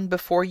going on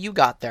before you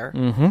got there,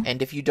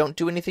 and if you don't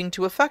do anything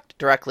to affect it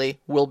directly,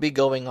 will be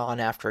going on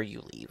after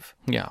you leave.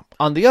 Yeah.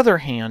 On the other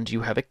hand,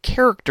 you have a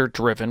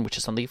character-driven, which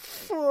is on the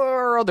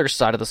far other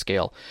side of the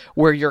scale,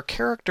 where your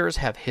characters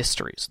have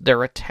histories.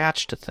 They're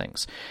attached to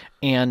things,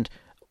 and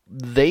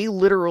they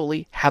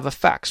literally have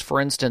effects. For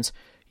instance,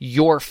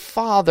 your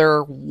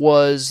father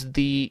was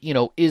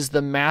is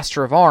the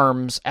master of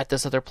arms at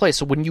this other place.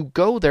 So when you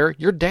go there,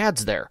 your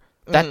dad's there.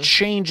 That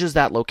changes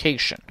that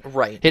location.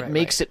 Right. It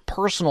makes it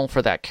personal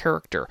for that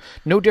character.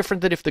 No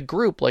different than if the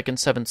group, like in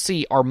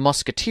 7C, are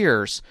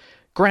musketeers.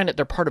 Granted,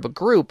 they're part of a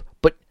group,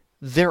 but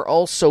they're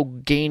also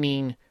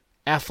gaining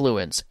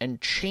affluence and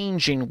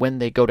changing when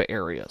they go to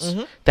areas.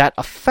 That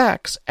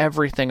affects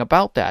everything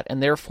about that.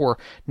 And therefore,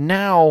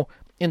 now,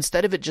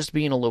 instead of it just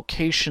being a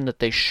location that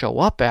they show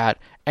up at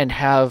and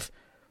have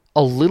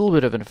a little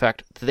bit of an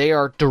effect, they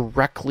are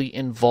directly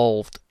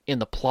involved in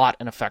the plot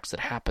and effects that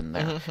happen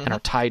there and are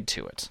tied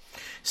to it.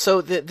 So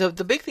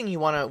the big thing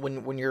you want to,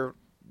 when you're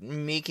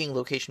making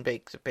location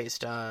based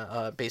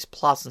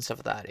plots and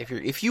stuff like that,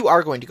 if you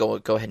are going to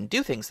go ahead and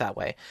do things that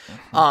way,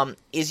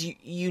 is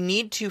you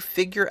need to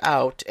figure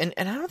out, and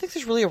I don't think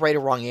there's really a right or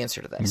wrong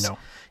answer to this. No.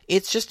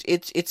 It's just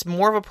it's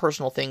more of a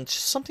personal thing.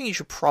 Just something you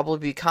should probably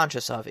be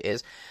conscious of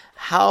is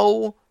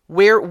how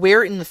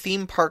where in the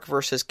theme park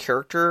versus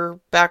character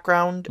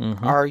background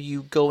are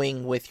you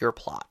going with your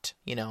plot?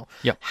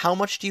 How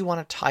much do you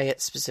want to tie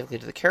it specifically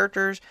to the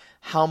characters?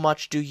 How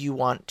much do you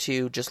want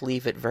to just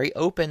leave it very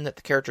open that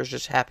the characters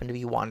just happen to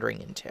be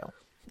wandering into?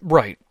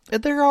 Right.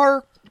 There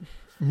are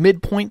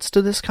midpoints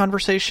to this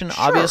conversation.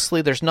 Sure.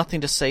 Obviously, there's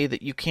nothing to say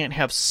that you can't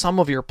have some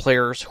of your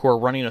players who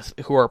are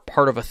who are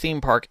part of a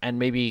theme park, and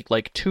maybe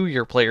like 2 of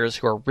your players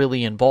who are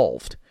really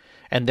involved,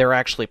 and they're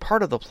actually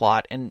part of the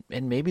plot, and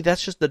maybe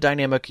that's just the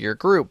dynamic of your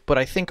group. But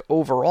I think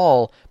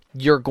overall,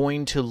 you're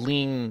going to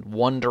lean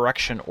one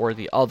direction or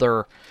the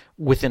other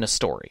within a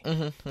story.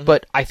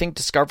 But I think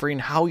discovering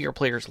how your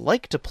players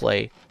like to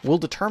play will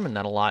determine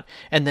that a lot,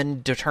 and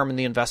then determine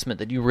the investment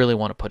that you really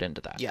want to put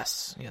into that.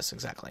 Yes,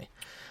 exactly.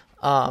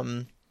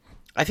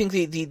 I think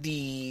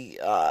the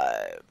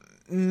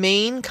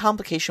main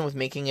complication with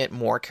making it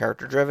more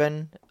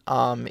character-driven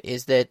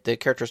is that the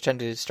characters tend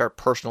to start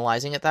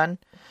personalizing it then.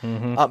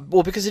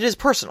 Well, because it is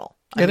personal.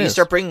 I mean, you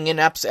start bringing in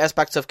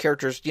aspects of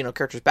characters'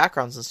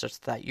 backgrounds and stuff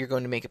like that. You're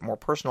going to make it more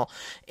personal,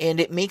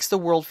 and it makes the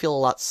world feel a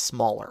lot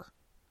smaller.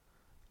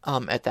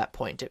 At that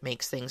point, it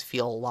makes things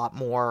feel a lot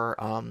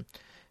more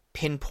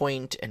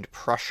pinpoint and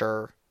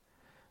pressure.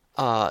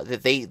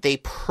 That they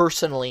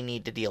personally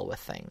need to deal with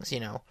things.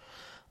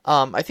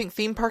 I think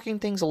theme parking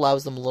things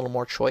allows them a little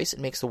more choice. It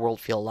makes the world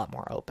feel a lot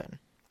more open.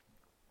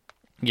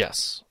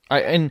 Yes,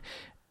 I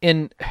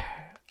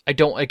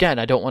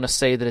don't want to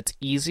say that it's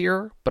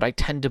easier, but I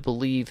tend to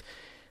believe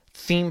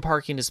theme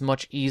parking is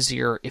much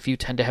easier if you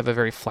tend to have a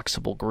very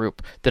flexible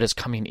group that is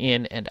coming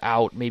in and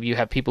out. Maybe you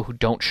have people who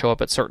don't show up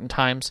at certain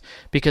times,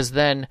 because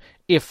then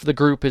if the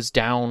group is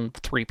down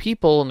 3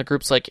 people and the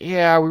group's like,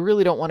 yeah, we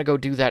really don't want to go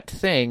do that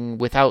thing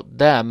without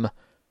them.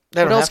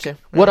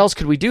 What else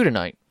could we do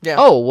tonight? Yeah.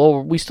 Oh,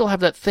 well, we still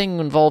have that thing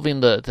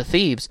involving the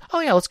thieves. Oh,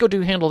 yeah, let's go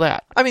handle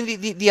that. I mean,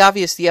 the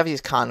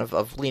obvious con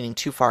of leaning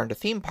too far into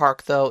theme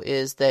park, though,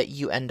 is that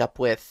you end up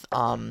with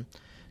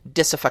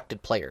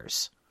disaffected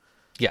players.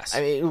 Yes.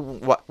 I mean,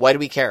 why do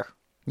we care?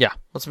 Yeah.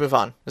 Let's move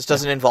on. This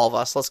doesn't involve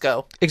us. Let's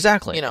go.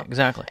 Exactly.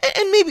 Exactly.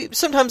 And maybe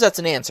sometimes that's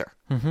an answer.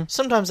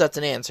 Sometimes that's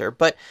an answer.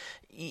 But,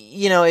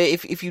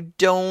 if you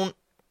don't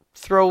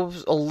throw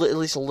at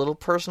least a little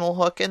personal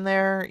hook in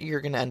there,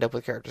 you're going to end up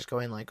with characters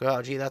going like,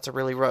 oh, gee, that's a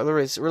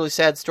really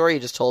sad story you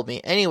just told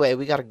me. Anyway,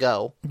 we got to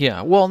go.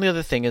 Yeah. Well, and the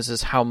other thing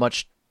is how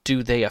much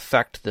do they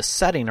affect the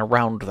setting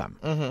around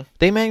them?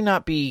 They may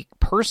not be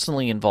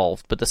personally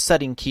involved, but the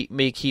setting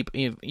may keep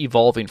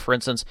evolving. For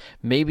instance,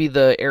 maybe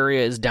the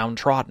area is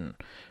downtrodden,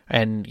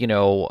 and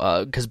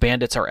because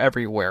bandits are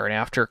everywhere, and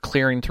after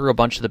clearing through a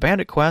bunch of the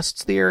bandit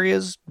quests, the area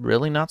is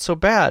really not so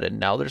bad, and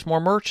now there's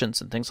more merchants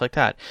and things like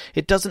that.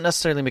 It doesn't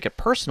necessarily make it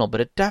personal, but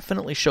it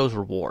definitely shows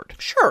reward.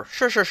 Sure.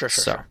 So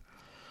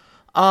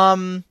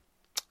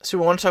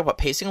we want to talk about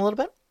pacing a little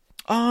bit?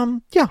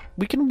 Yeah,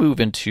 we can move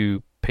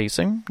into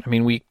pacing. I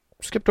mean, we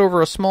skipped over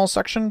a small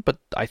section, but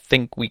I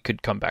think we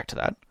could come back to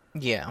that.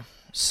 Yeah.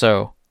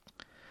 So,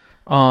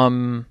 all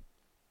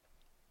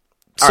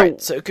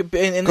right. So, I think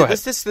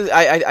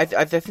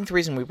the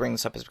reason we bring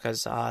this up is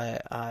because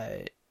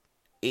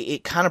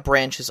it kind of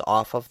branches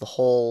off of the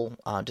whole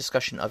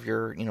discussion of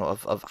your,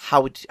 of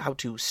how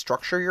to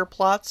structure your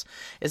plots,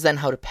 is then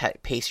how to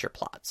pace your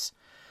plots.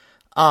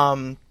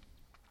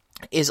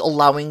 Is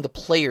allowing the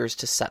players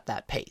to set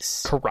that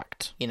pace.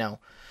 Correct.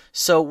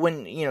 So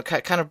when,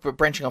 kind of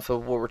branching off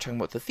of what we're talking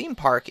about the theme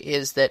park,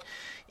 is that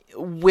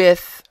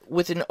with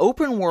an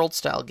open world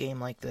style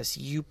game like this,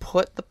 you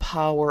put the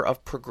power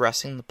of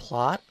progressing the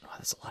plot. Oh,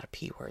 that's a lot of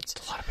P words.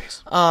 It's a lot of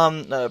P's.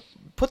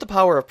 Put the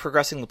power of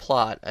progressing the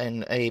plot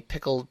in a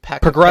pickled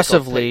pack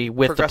progressively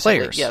with the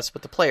players. Yes,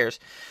 with the players.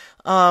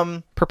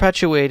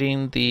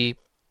 Perpetuating the.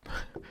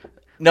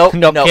 Nope,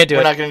 can't do it.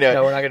 We're not going to do it.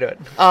 No, we're not going to do it.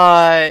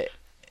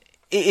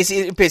 It's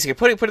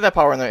basically putting that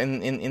power in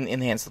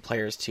the hands of the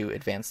players to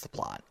advance the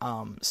plot.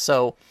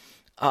 So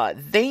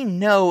they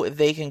know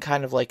they can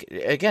kind of like,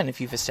 again,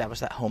 if you've established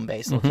that home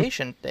base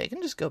location, they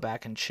can just go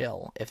back and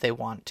chill if they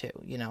want to.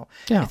 Yeah.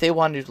 If they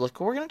want to,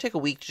 look, we're going to take a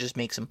week to just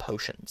make some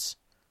potions.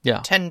 Yeah.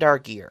 10-dar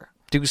gear.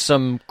 Do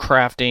some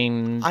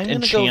crafting. I'm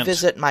going to go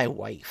visit my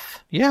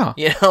wife. Yeah.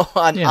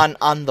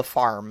 On the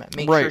farm.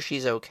 Make sure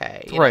she's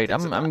okay. Right.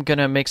 I'm going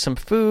to make some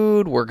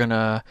food. We're going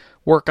to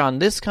work on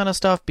this kind of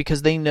stuff,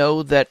 because they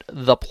know that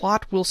the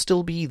plot will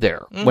still be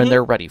there when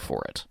they're ready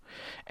for it.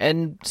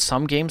 And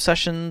some game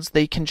sessions,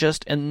 they can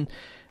just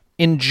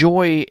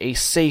enjoy a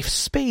safe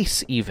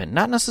space even.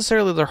 Not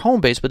necessarily their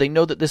home base, but they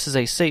know that this is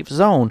a safe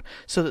zone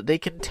so that they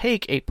can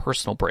take a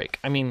personal break.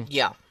 I mean...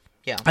 Yeah.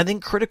 I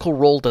think Critical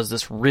Role does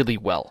this really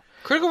well.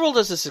 Critical Role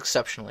does this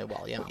exceptionally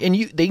well, yeah. And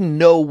they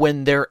know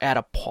when they're at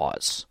a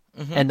pause,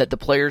 and that the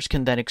players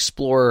can then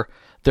explore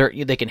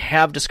they can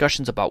have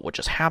discussions about what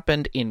just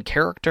happened in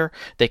character.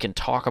 They can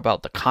talk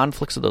about the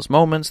conflicts of those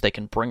moments. They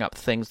can bring up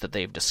things that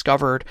they've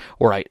discovered,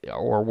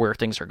 or where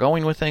things are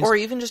going with things. Or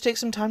even just take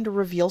some time to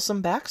reveal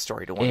some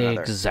backstory to one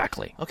another.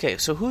 Exactly. Okay,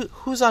 so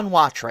who's on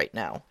watch right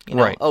now?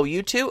 Right. Oh,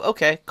 you two?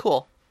 Okay,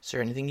 cool. Is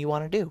there anything you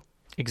want to do?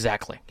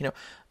 Exactly.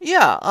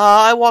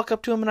 I walk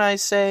up to him and I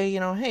say,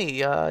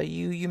 hey,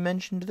 you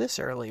mentioned this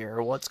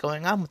earlier. What's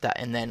going on with that?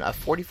 And then a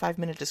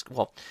 45-minute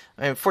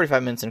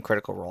 45 minutes in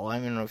Critical Role. I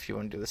don't know if you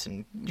want to do this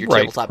in your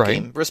tabletop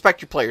game.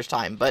 Respect your players'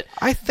 time, but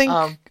I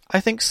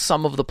think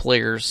some of the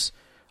players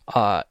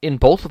in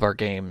both of our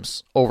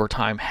games over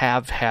time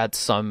have had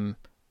some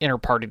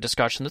inter-party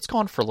discussion that's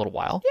gone for a little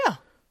while. Yeah.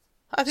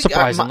 I think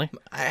surprisingly.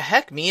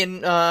 Me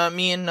and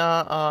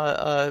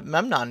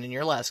Memnon in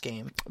your last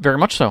game. Very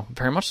much so.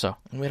 Very much so.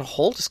 And we had a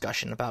whole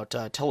discussion about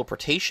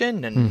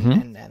teleportation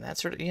and that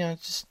sort of,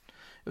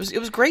 It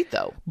was great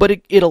though.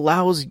 But it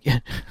allows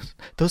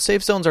those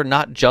save zones are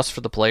not just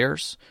for the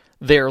players.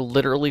 They're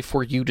literally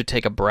for you to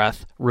take a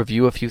breath,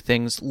 review a few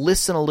things,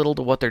 listen a little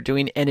to what they're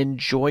doing, and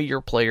enjoy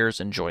your players'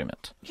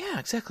 enjoyment. Yeah,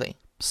 exactly.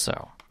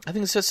 So I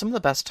think some of the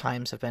best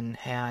times have been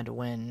had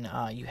when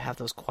you have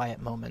those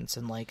quiet moments,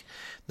 and like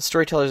the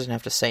storyteller doesn't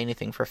have to say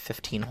anything for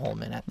 15 whole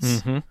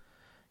minutes.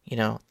 You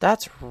know,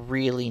 that's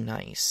really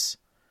nice.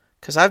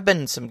 Because I've been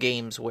in some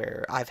games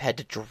where I've had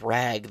to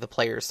drag the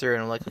players through,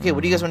 and I'm like, okay,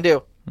 what do you guys want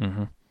to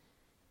do?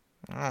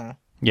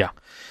 Yeah.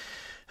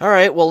 All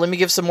right, well, let me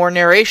give some more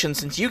narration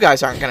since you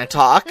guys aren't going to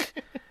talk.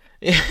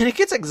 And it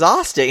gets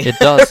exhausting. It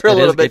does. For a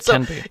little bit. It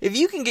can be. If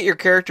you can get your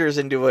characters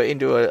into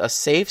a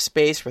safe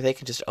space where they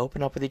can just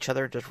open up with each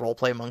other, just role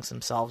play amongst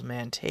themselves,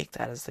 man, take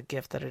that as the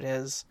gift that it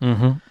is.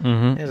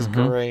 It is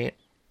great.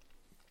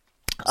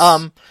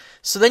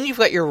 So then you've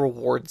got your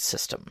reward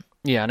system.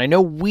 Yeah, and I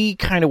know we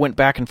kind of went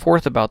back and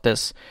forth about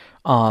this.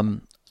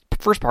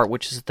 First part,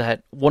 which is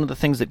that one of the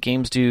things that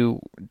games do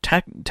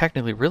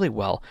technically really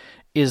well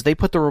is they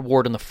put the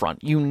reward in the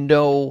front. You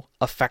know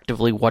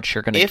effectively what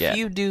you're going to get. If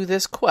you do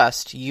this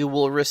quest, you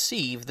will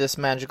receive this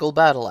magical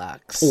battle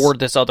axe. Or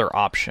this other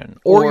option.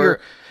 Or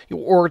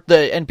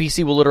the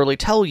NPC will literally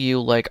tell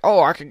you, like, oh,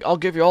 I'll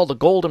give you all the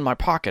gold in my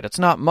pocket. It's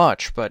not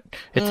much, but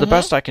it's the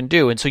best I can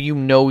do. And so you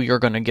know you're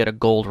going to get a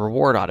gold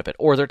reward out of it.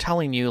 Or they're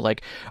telling you,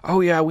 like,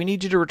 oh, yeah, we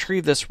need you to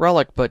retrieve this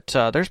relic, but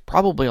there's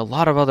probably a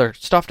lot of other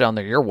stuff down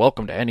there. You're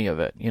welcome to any of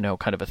it, you know,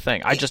 kind of a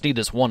thing. I just need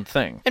this one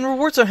thing. And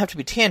rewards don't have to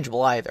be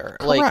tangible either.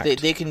 Correct.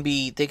 Like, they can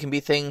be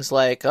things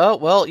like, oh,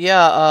 well,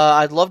 yeah,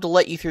 I'd love to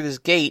let you through this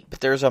gate,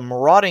 but there's a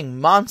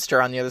marauding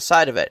monster on the other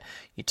side of it.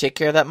 You take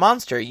care of that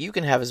monster, you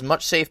can have as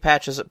much safe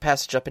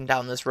passage up and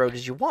down this road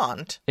as you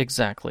want.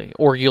 Exactly.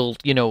 Or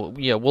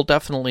we'll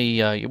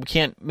definitely, we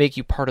can't make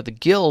you part of the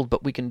guild,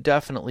 but we can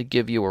definitely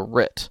give you a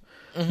writ.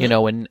 You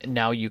know, and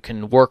now you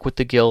can work with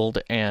the guild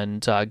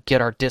and get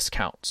our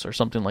discounts or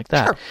something like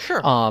that.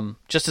 Sure.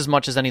 Just as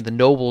much as any of the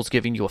nobles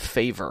giving you a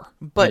favor.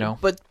 But you know?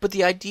 but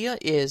the idea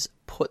is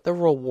put the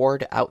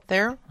reward out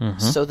there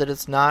so that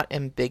it's not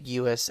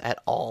ambiguous at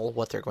all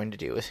what they're going to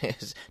do.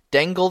 Is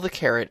dangle the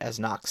carrot, as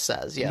Knox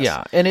says. Yes.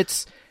 Yeah, and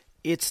it's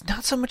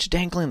not so much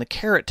dangling the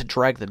carrot to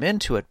drag them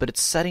into it, but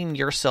it's setting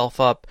yourself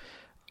up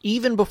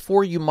even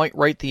before you might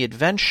write the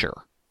adventure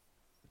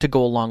to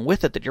go along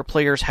with it, that your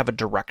players have a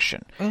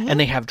direction and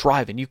they have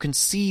drive, and you can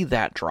see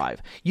that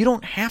drive. You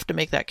don't have to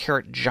make that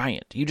carrot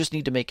giant. You just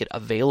need to make it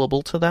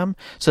available to them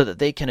so that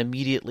they can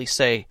immediately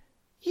say,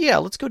 yeah,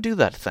 let's go do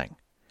that thing.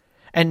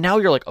 And now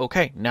you're like,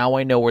 okay, now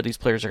I know where these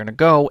players are going to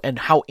go and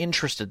how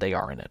interested they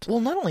are in it. Well,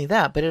 not only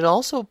that, but it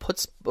also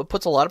puts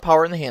a lot of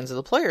power in the hands of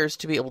the players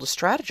to be able to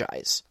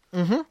strategize.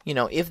 You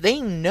know, if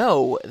they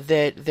know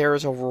that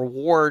there's a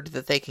reward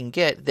that they can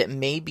get that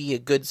may be a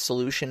good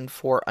solution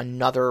for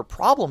another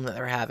problem that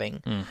they're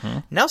having,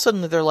 now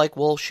suddenly they're like,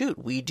 well,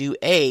 shoot, we do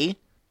A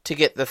to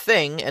get the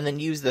thing and then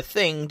use the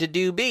thing to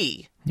do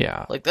B.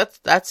 Yeah. Like,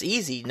 that's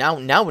easy. Now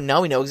we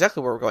know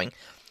exactly where we're going.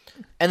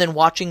 And then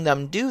watching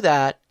them do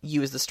that,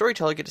 you as the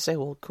storyteller get to say,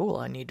 well, cool,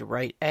 I need to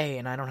write A,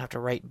 and I don't have to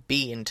write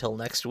B until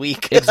next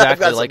week.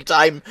 Exactly. I've got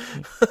some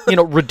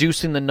time.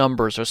 Reducing the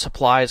numbers or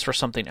supplies for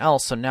something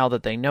else, so now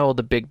that they know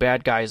the big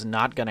bad guy is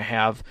not going to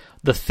have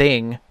the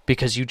thing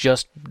because you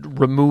just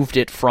removed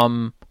it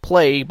from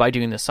play by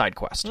doing this side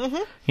quest.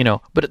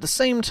 But at the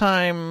same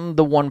time,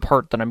 the one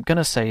part that I'm going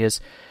to say is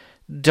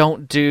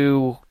don't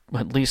do,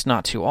 at least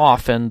not too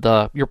often,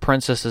 your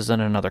princess is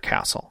in another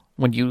castle.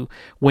 When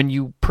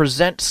you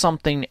present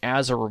something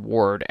as a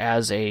reward,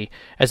 as a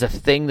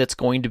thing that's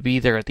going to be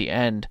there at the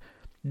end,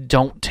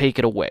 don't take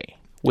it away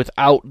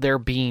without there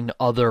being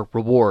other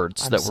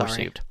rewards that were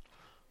received.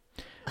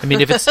 I mean,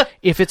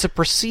 if it's a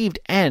perceived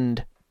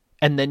end,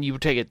 and then you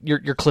take it,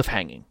 you're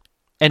cliffhanging,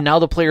 and now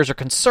the players are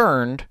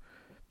concerned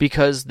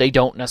because they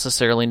don't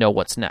necessarily know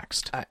what's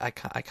next. I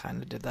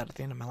kind of did that at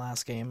the end of my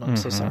last game. I'm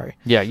so sorry.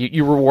 Yeah,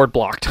 you reward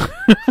blocked.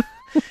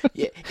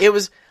 Yeah, it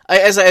was,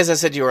 as I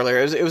said to you earlier,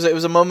 it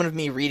was a moment of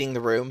me reading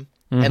the room,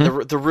 and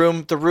the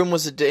room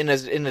was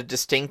in a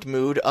distinct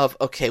mood of,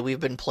 okay, we've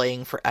been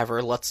playing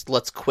forever.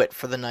 Let's quit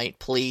for the night,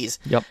 please.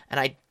 Yep.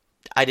 And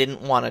I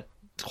didn't want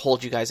to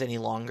hold you guys any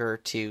longer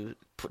to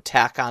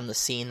tack on the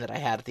scene that I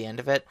had at the end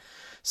of it.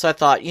 So I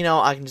thought,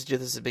 I can just do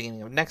this at the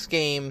beginning of the next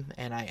game,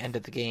 and I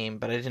ended the game,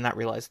 but I did not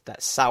realize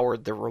that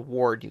soured the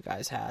reward you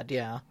guys had.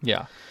 Yeah.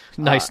 Yeah.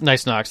 Nice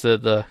Knox.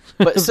 The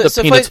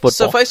Peanuts football.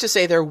 Suffice to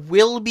say, there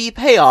will be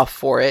payoff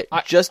for it.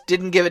 Just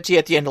didn't give it to you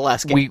at the end of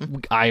last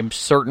game. I am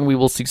certain we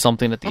will see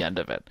something at the end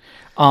of it.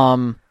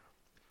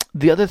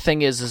 The other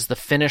thing is the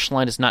finish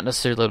line is not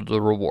necessarily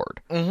the reward.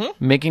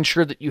 Making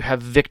sure that you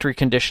have victory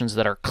conditions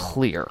that are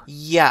clear.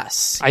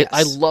 Yes.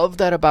 I love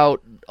that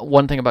about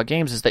one thing about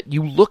games is that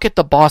you look at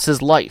the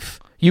boss's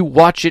life. You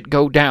watch it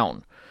go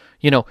down.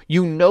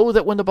 You know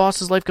that when the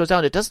boss's life goes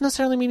down, it doesn't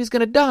necessarily mean he's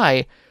going to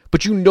die,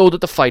 but you know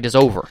that the fight is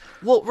over.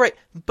 Well, right,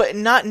 but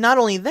not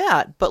only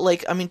that, but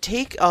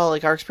take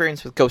our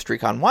experience with Ghost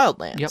Recon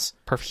Wildlands. Yep,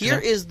 perfect. Here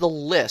is the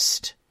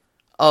list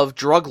of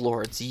drug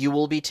lords you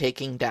will be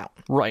taking down.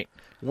 Right.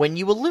 when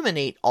you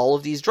eliminate all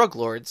of these drug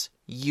lords,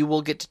 you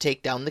will get to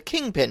take down the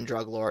Kingpin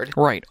drug lord.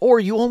 Right. Or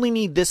you only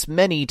need this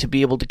many to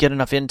be able to get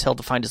enough intel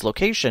to find his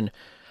location,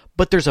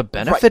 but there's a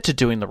benefit to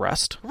doing the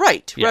rest.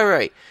 Right.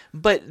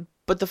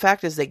 But the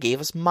fact is they gave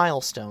us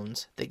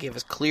milestones, they gave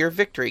us clear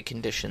victory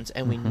conditions,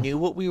 and we knew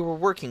what we were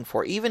working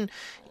for. Even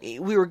we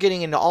were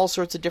getting into all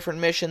sorts of different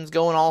missions,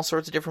 going all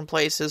sorts of different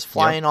places,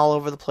 flying all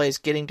over the place,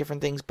 getting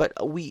different things, but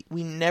we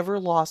never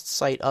lost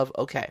sight of,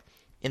 okay,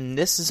 in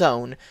this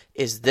zone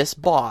is this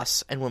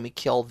boss, and when we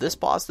kill this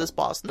boss, this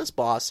boss, and this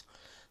boss,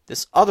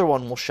 this other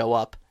one will show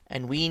up,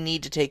 and we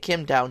need to take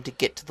him down to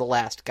get to the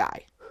last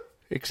guy.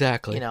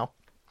 Exactly. You know?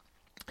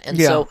 And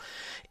so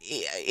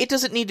it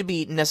doesn't need to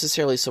be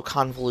necessarily so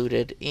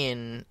convoluted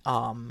in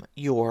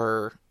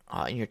your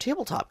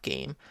tabletop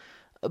game,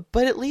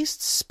 but at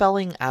least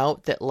spelling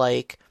out that,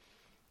 like,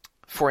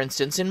 for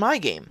instance, in my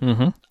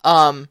game,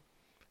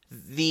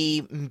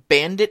 the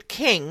Bandit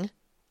King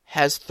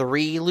has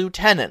 3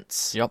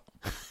 lieutenants. Yep.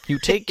 You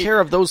take care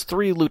of those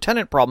 3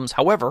 lieutenant problems,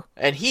 however,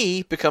 and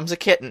he becomes a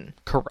kitten.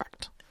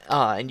 Correct.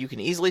 And you can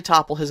easily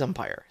topple his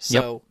empire.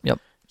 So,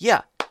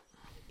 yeah.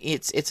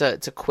 It's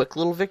a quick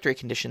little victory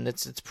condition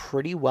that's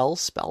pretty well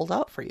spelled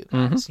out for you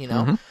guys, you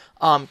know.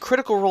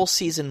 Critical Role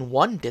Season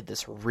 1 did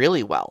this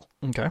really well.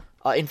 Okay.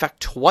 In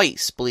fact,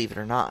 twice, believe it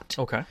or not.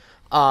 Okay.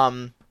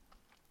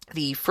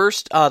 The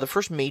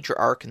first major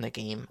arc in the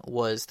game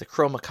was the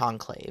Chroma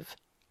Conclave.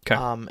 Okay.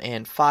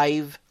 And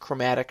 5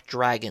 chromatic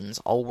dragons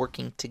all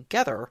working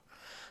together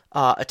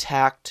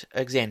attacked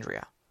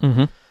Exandria.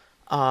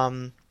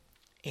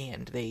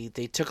 And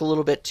they took a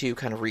little bit to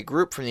kind of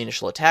regroup from the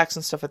initial attacks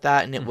and stuff like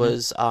that, and it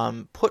was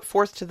put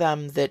forth to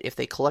them that if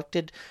they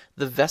collected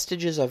the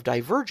vestiges of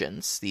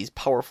Divergence, these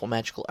powerful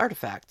magical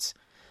artifacts,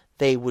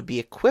 they would be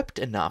equipped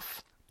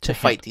enough to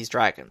fight these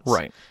dragons.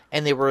 Right.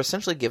 And they were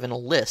essentially given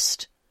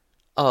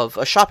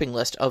a shopping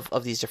list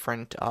of these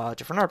different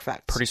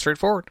artifacts. Pretty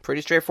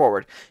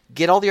straightforward.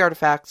 Get all the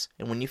artifacts,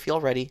 and when you feel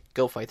ready,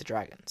 go fight the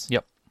dragons.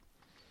 Yep.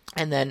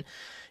 And then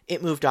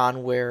it moved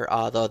on where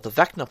the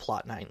Vecna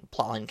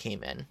plotline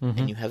came in,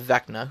 and you have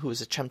Vecna, who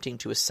is attempting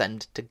to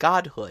ascend to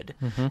godhood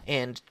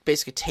and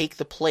basically take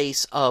the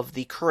place of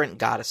the current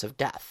goddess of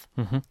death.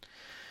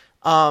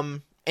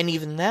 And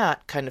even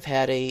that kind of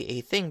had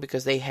a thing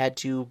because they had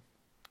to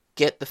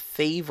get the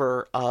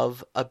favor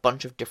of a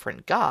bunch of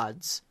different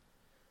gods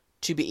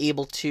to be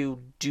able to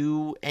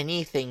do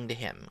anything to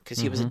him because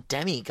he was a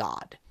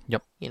demigod.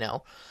 Yep. You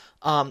know,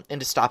 and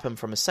to stop him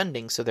from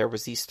ascending. So there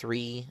was these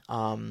 3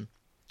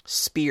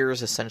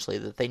 spears essentially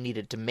that they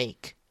needed to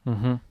make.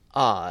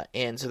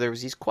 And so there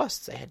was these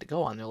quests they had to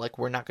go on. They're like,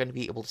 we're not going to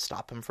be able to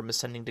stop him from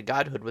ascending to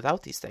godhood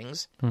without these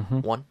things.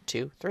 1,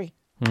 2, 3.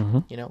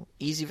 You know,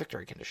 easy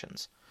victory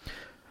conditions.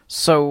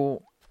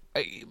 So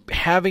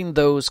having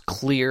those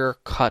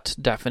clear-cut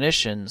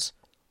definitions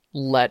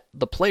let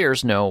the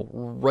players know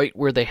right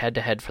where they had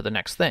to head for the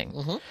next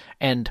thing.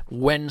 And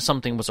when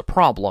something was a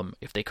problem,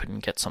 if they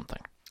couldn't get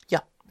something. Yeah.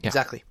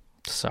 Exactly.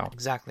 So.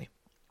 Exactly.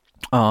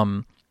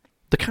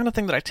 The kind of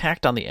thing that I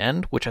tacked on the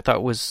end, which I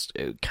thought was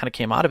kind of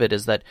came out of it,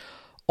 is that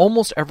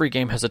almost every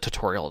game has a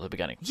tutorial at the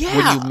beginning. Yeah.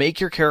 When you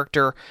make your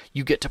character,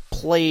 you get to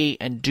play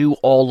and do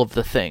all of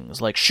the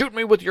things. Like, shoot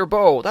me with your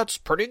bow. That's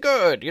pretty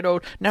good. You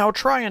know, now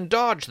try and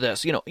dodge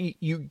this. You know,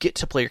 you get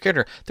to play your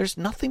character. There's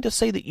nothing to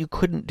say that you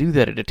couldn't do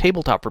that at a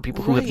tabletop for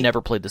people who have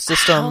never played the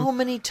system. How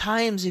many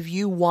times have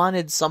you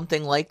wanted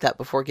something like that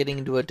before getting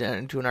into an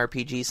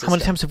RPG system? How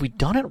many times have we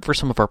done it for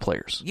some of our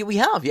players? Yeah, we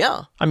have,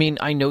 yeah. I mean,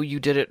 I know you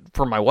did it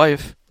for my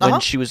wife when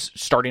she was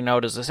starting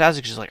out as a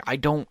assassin. She's like, I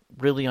don't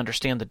really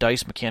understand the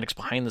dice mechanics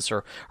behind this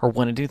or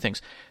want to do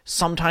things.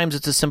 Sometimes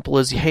it's as simple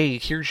as, hey,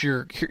 here's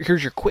your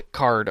quick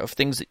card of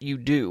things that you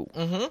do,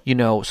 you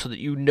know, so that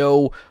you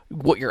know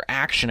what your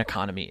action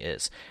economy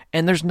is.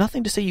 And there's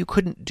nothing to say you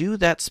couldn't do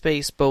that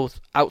space both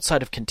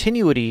outside of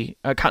continuity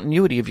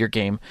of your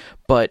game,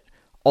 but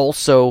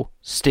also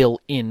still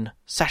in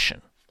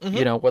session.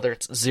 You know, whether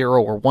it's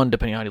 0 or 1,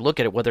 depending on how you look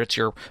at it, whether it's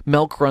your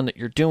milk run that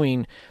you're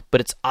doing,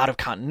 but it's out of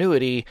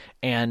continuity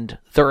and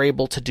they're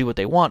able to do what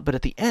they want. But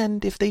at the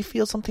end, if they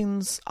feel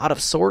something's out of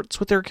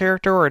sorts with their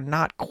character or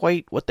not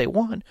quite what they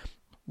want,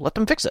 let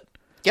them fix it.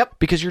 Yep.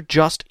 Because you're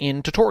just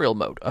in tutorial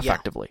mode,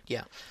 effectively.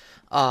 Yeah.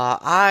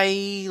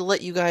 I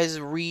let you guys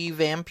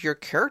revamp your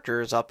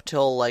characters up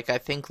till, like, I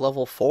think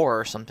level 4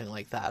 or something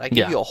like that. I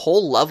gave you a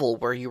whole level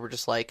where you were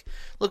just like,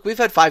 look, we've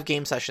had 5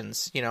 game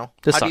sessions, you know.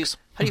 This sucks.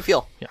 How do you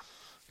feel? Yeah.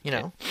 You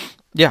know?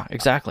 Yeah,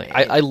 exactly.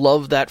 I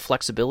love that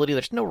flexibility.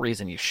 There's no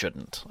reason you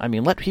shouldn't. I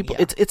mean, let people...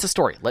 Yeah. It's a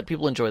story. Let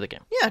people enjoy the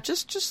game. Yeah,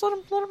 just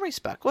let them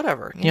respec,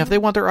 whatever. Yeah, if they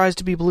want their eyes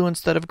to be blue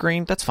instead of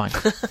green, that's fine.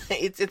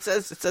 it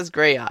says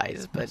gray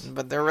eyes,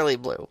 but they're really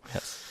blue.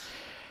 Yes.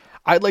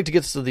 I'd like to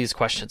get to these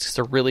questions because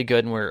they're really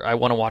good, and I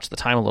want to watch the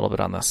time a little bit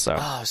on this. So,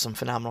 some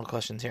phenomenal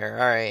questions here.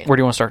 All right, where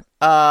do you want to start?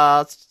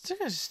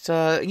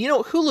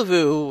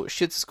 Hulavu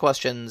shoots his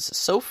questions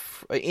so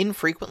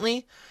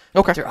infrequently.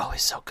 Okay, they're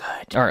always so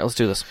good. All right, let's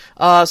do this.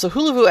 So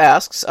Hulavu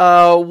asks,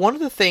 one of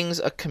the things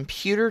a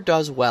computer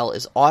does well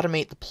is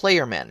automate the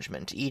player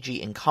management,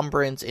 e.g.,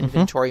 encumbrance,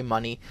 inventory,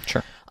 money,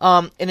 sure,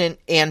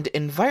 and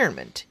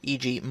environment,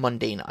 e.g.,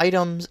 mundane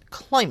items,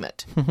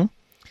 climate.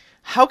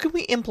 How can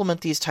we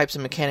implement these types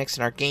of mechanics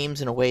in our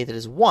games in a way that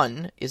is,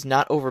 1, is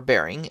not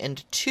overbearing,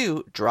 and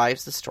 2,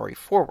 drives the story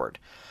forward?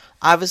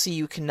 Obviously,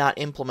 you cannot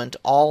implement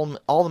all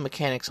the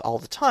mechanics all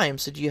the time,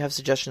 so do you have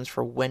suggestions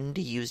for when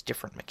to use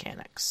different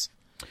mechanics?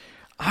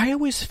 I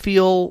always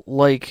feel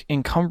like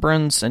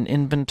encumbrance and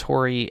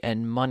inventory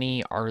and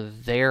money are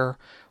there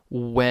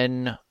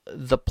when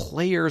the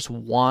players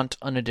want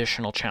an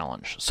additional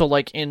challenge. So,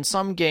 like, in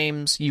some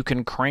games, you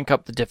can crank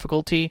up the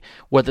difficulty,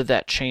 whether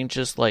that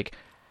changes, like,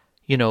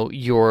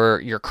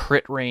 your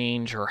crit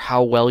range or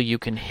how well you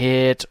can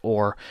hit,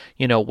 or,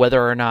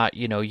 whether or not,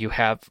 you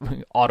have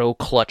auto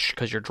clutch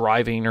because you're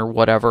driving or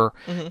whatever,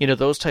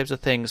 those types of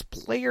things.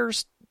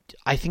 Players,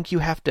 I think you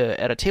have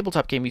to, at a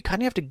tabletop game, you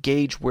kind of have to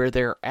gauge where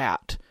they're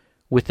at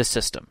with the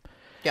system.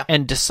 Yeah.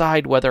 And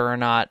decide whether or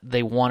not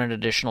they want an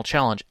additional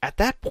challenge. At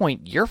that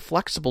point, you're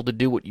flexible to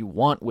do what you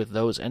want with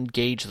those and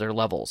gauge their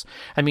levels.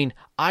 I mean,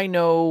 I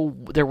know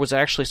there was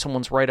actually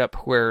someone's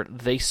write-up where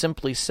they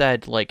simply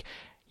said, like,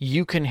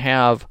 you can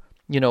have,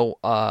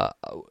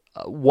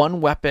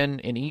 one weapon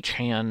in each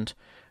hand,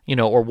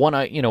 or one,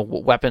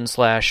 weapon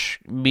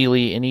 /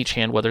 melee in each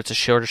hand, whether it's a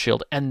shield or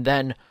shield, and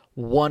then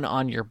one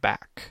on your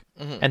back.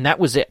 And that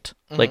was it.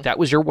 Like, that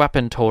was your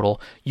weapon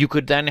total. You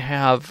could then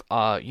have,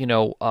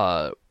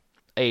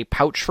 a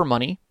pouch for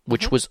money,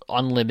 which was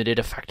unlimited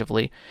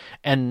effectively,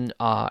 and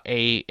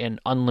an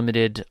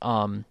unlimited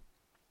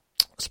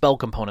spell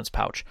components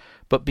pouch.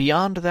 But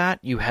beyond that,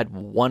 you had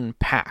one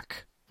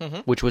pack,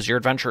 which was your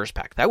adventurer's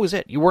pack. That was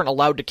it. You weren't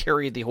allowed to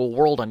carry the whole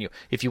world on you.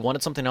 If you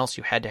wanted something else,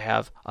 you had to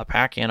have a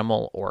pack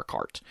animal or a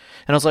cart.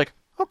 And I was like,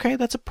 okay,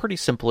 that's a pretty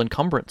simple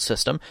encumbrance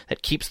system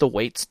that keeps the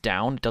weights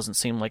down. It doesn't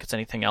seem like it's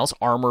anything else.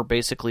 Armor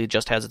basically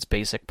just has its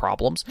basic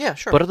problems. Yeah,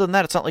 sure. But other than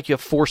that, it's not like you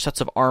have 4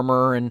 sets of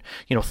armor and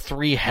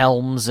 3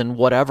 helms and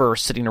whatever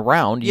sitting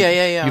around.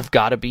 You've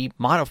got to be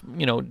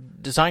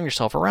design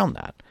yourself around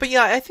that. But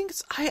yeah, I think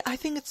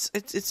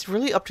it's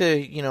really up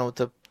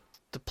to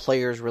the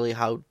players really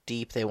how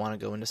deep they want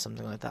to go into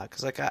something like that.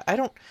 Because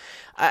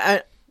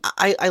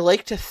I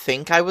like to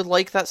think I would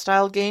like that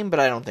style game, but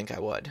I don't think I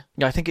would.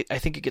 Yeah, I think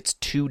it gets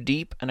too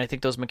deep, and I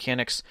think those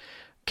mechanics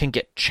can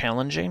get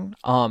challenging.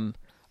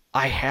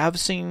 I have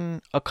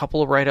seen a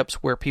couple of write-ups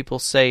where people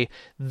say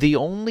the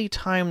only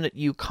time that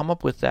you come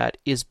up with that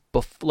is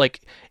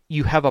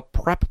you have a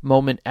prep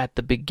moment at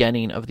the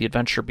beginning of the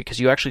adventure,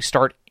 because you actually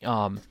start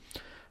in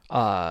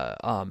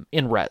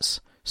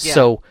res. Yeah.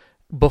 So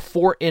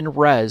before in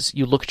res,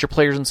 you look at your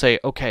players and say,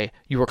 okay,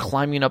 you were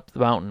climbing up the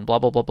mountain, blah,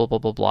 blah, blah, blah, blah,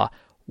 blah, blah.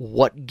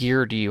 What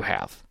gear do you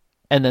have?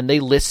 And then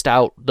they list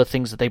out the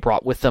things that they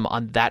brought with them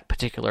on that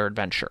particular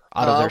adventure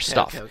out of their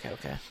stuff.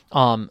 Okay.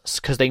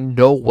 Because they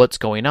know what's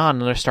going on,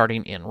 and they're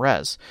starting in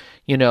res.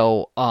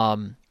 In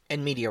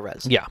media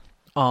res. Yeah.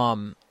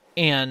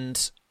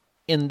 And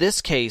in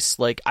this case,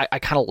 like, I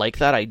kind of like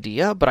that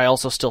idea, but I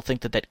also still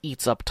think that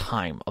eats up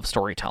time of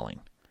storytelling.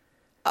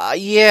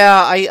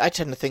 I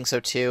tend to think so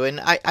too. And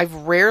I've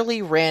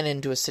rarely ran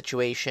into a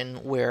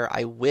situation where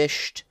I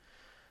wished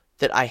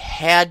that I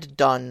had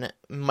done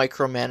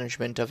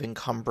micromanagement of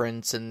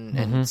encumbrance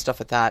and stuff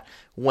like that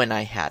when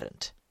I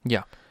hadn't.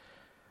 Yeah,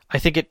 I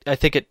think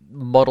it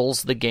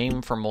muddles the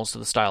game for most of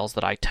the styles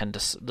that I tend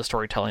to the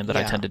storytelling that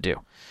I tend to do.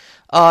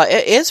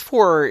 As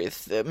for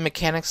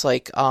mechanics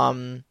like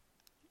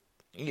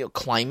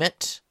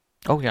climate,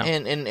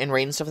 and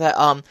rain and stuff like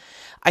that,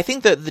 I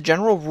think that the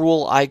general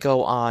rule I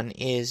go on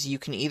is you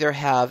can either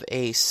have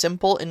a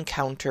simple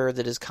encounter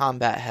that is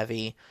combat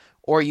heavy,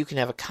 or you can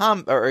have a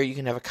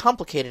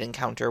complicated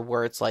encounter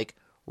where it's like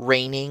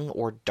raining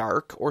or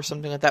dark or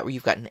something like that, where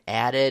you've got an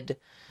added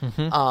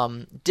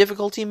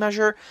difficulty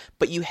measure,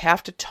 but you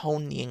have to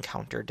tone the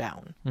encounter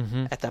down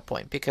at that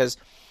point, because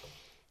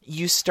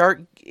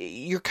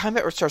your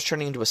combat starts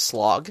turning into a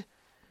slog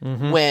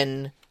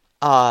when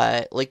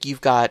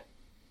you've got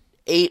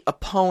 8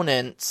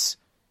 opponents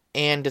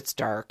and it's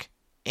dark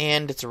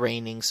and it's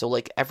raining, so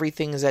like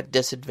everything is at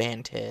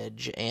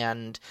disadvantage,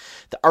 and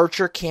the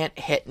archer can't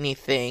hit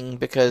anything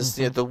because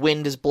the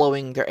wind is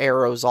blowing their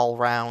arrows all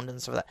around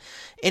and stuff like that.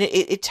 And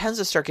it tends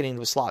to start getting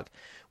into a slog.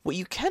 What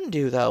you can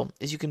do, though,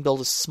 is you can build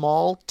a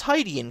small,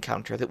 tidy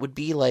encounter that would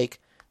be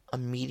like a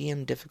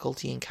medium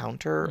difficulty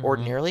encounter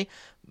ordinarily,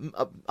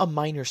 a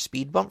minor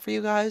speed bump for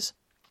you guys,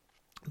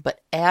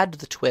 but add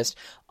the twist.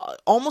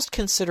 Almost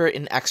consider it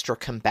an extra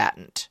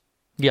combatant.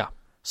 Yeah.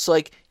 So,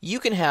 like, you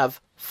can have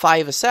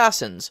 5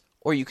 assassins,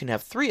 or you can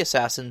have 3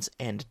 assassins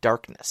and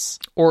darkness.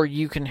 Or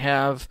you can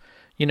have,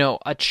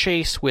 a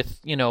chase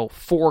with,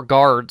 4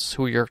 guards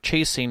who you're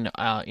chasing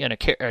in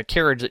a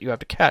carriage that you have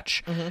to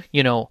catch,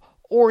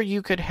 or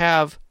you could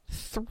have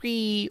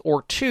 3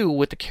 or 2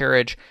 with the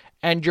carriage,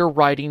 and you're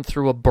riding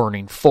through a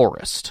burning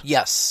forest.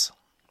 Yes,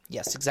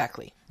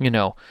 exactly.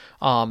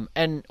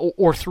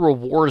 Or through a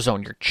war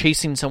zone. You're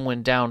chasing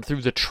someone down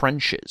through the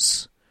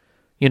trenches.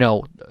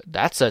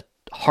 That's a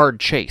hard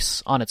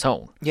chase on its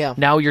own. Yeah.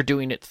 Now you're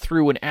doing it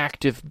through an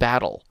active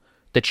battle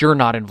that you're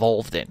not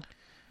involved in.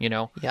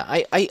 Yeah,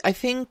 I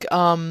think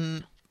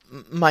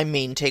my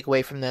main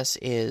takeaway from this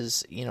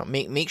is,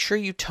 make sure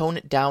you tone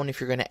it down if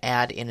you're going to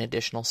add in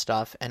additional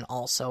stuff, and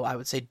also I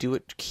would say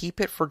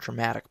keep it for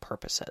dramatic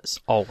purposes.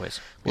 Always.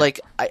 Yeah. Like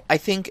I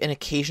think an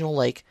occasional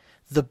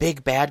the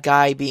big bad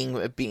guy being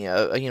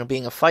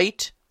a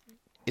fight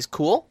is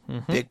cool.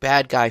 Mm-hmm. Big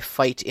bad guy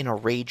fight in a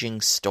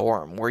raging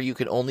storm where you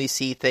can only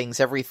see things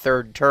every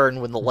third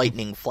turn when the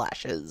lightning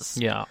flashes.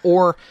 Yeah,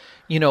 or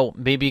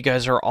maybe you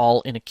guys are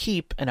all in a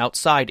keep and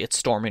outside it's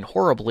storming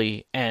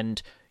horribly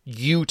and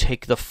you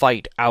take the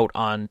fight out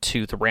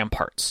onto the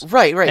ramparts.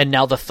 Right. And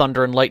now the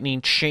thunder and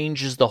lightning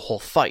changes the whole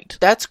fight.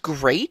 That's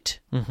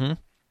great. Mm-hmm.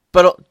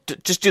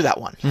 But just do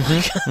that one.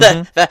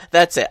 Mm-hmm.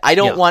 That's it. I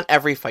don't want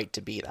every fight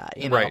to be that.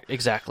 Right,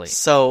 exactly.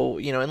 So,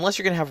 unless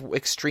you're going to have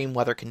extreme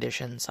weather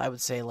conditions, I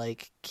would say,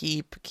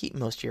 keep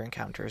most of your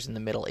encounters in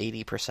the middle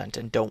 80%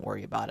 and don't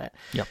worry about it.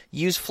 Yep.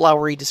 Use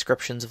flowery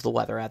descriptions of the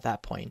weather at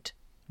that point.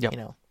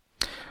 Yep.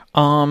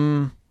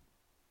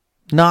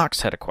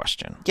 Knox had a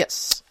question.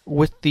 Yes.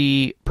 With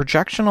the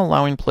projection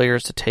allowing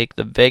players to take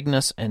the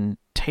vagueness and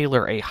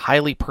tailor a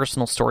highly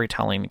personal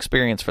storytelling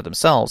experience for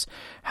themselves,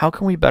 how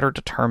can we better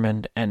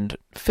determine and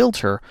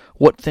filter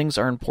what things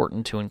are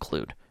important to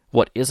include,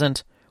 what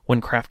isn't, when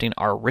crafting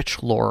our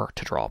rich lore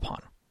to draw upon?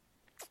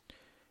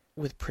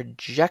 With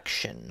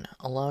projection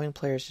allowing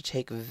players to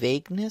take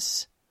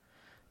vagueness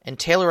and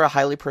tailor a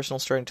highly personal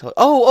story.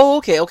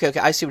 Okay.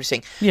 I see what you're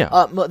saying. Yeah.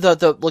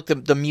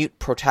 The mute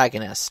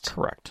protagonist.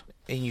 Correct.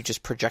 And you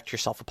just project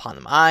yourself upon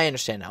them. I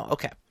understand now.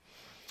 Okay.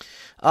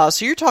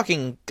 So you're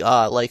talking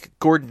like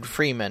Gordon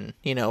Freeman,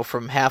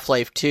 from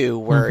Half-Life 2,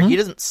 where he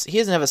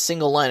doesn't have a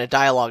single line of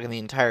dialogue in the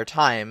entire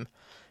time,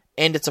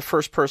 and it's a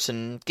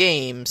first-person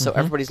game, so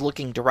everybody's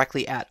looking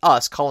directly at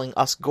us, calling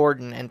us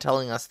Gordon, and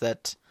telling us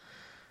that,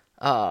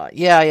 I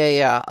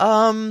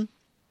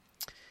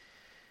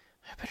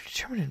better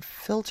determine and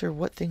filter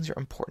what things are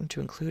important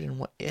to include and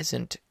what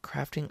isn't,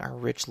 crafting our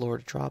rich lore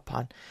to draw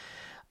upon.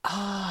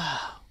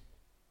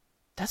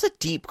 That's a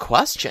deep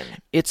question.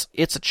 It's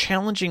a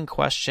challenging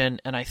question,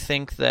 and I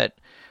think that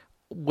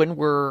when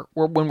we're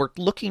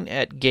looking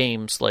at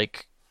games,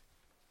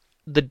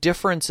 the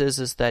difference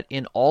is that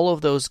in all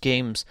of those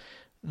games,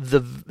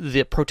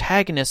 the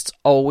protagonists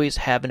always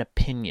have an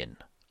opinion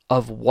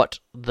of what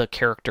the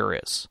character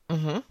is,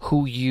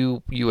 who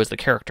you as the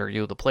character,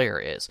 you the player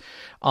is,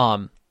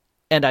 and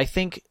I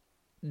think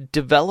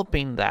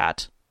developing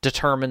that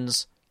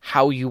determines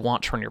how you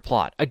want to run your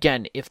plot.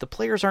 Again, if the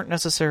players aren't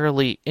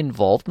necessarily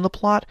involved in the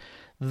plot,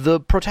 the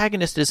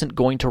protagonist isn't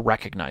going to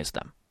recognize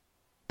them.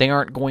 They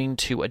aren't going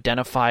to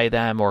identify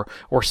them or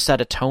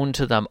set a tone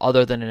to them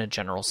other than in a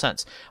general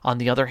sense. On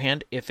the other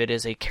hand, if it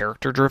is a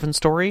character-driven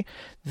story,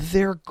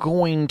 they're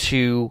going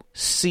to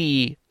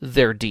see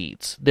their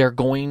deeds. They're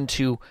going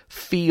to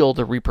feel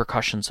the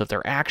repercussions of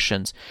their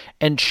actions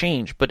and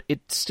change, but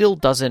it still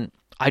doesn't,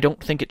 I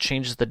don't think it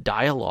changes the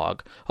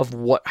dialogue of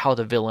how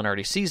the villain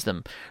already sees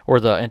them,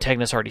 or the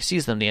antagonist already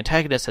sees them. The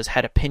antagonist has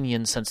had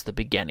opinions since the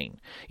beginning.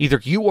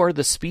 Either you are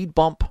the speed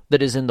bump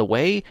that is in the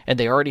way, and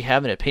they already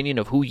have an opinion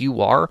of who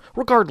you are,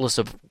 regardless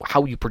of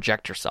how you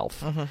project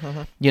yourself.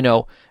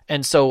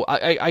 And so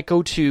I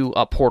go to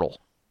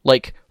Portal.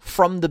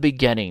 From the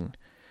beginning,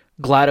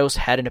 GLaDOS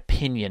had an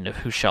opinion of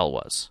who Shell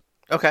was.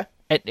 Okay.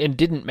 It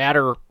didn't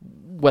matter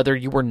whether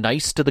you were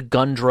nice to the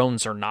gun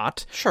drones or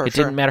not. Sure, It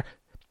didn't matter.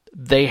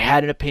 They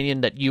had an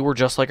opinion that you were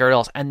just like everybody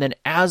else. And then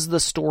as the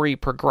story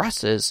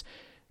progresses,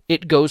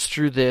 it goes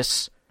through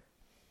this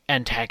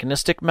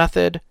antagonistic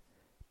method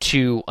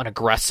to an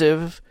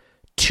aggressive,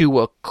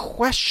 to a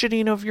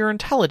questioning of your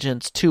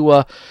intelligence,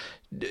 to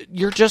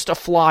you're just a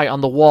fly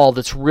on the wall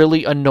that's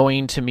really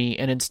annoying to me,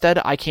 and instead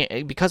I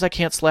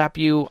can't slap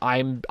you,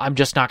 I'm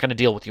just not going to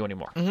deal with you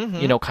anymore.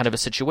 Kind of a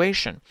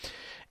situation.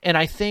 And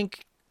I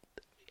think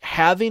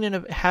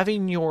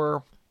having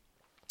your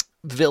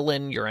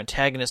villain, your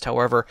antagonist,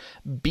 however,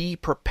 be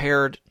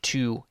prepared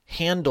to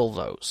handle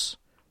those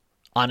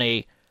on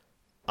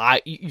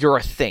you're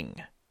a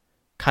thing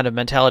kind of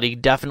mentality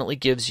definitely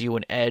gives you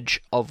an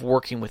edge of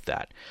working with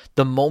that.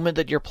 The moment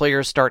that your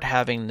players start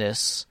having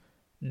this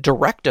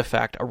direct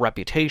effect, a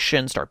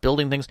reputation, start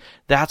building things,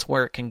 that's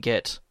where it can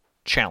get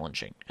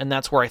challenging. And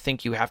that's where I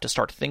think you have to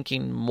start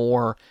thinking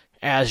more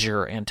as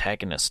your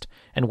antagonist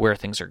and where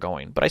things are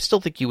going. But I still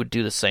think you would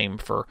do the same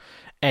for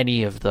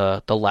any of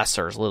the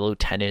lessers, the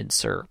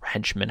lieutenants or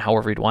henchmen,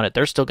 however you'd want it.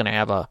 They're still going to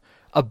have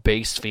a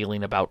base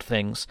feeling about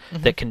things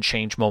that can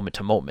change moment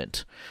to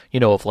moment.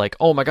 Of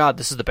oh my God,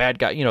 this is the bad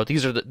guy.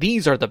 These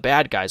are the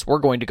bad guys. We're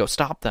going to go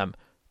stop them.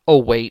 Oh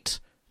wait,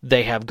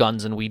 they have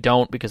guns and we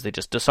don't because they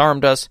just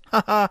disarmed us.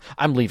 Haha,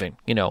 I'm leaving.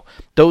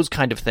 Those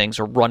kind of things,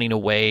 or running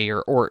away,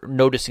 or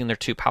noticing they're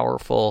too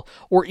powerful,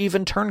 or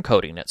even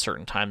turncoating at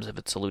certain times if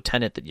it's a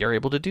lieutenant that you're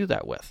able to do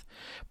that with.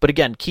 But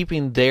again,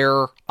 keeping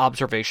their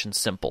observations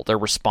simple, their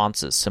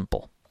responses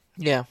simple.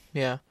 Yeah.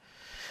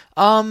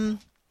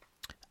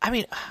 I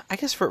mean, I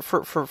guess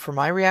for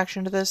my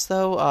reaction to this,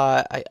 though,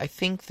 I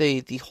think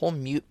the whole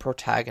mute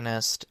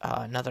protagonist,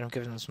 now that I'm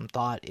giving them some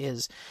thought,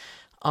 is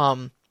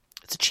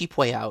it's a cheap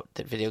way out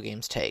that video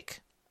games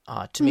take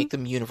to make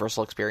them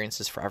universal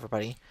experiences for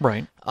everybody.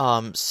 Right.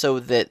 So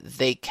that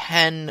they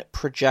can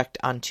project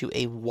onto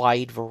a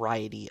wide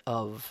variety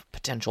of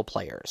potential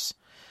players.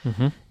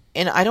 Mm-hmm.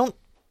 And I don't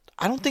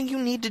think you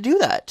need to do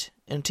that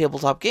in a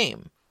tabletop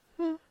game.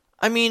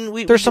 I mean,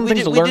 we did talk a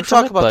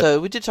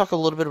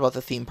little bit about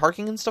the theme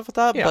parking and stuff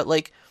like that, but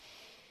like,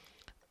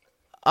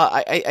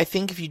 I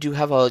think if you do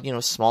have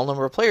a small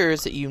number of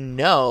players that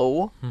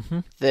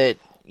that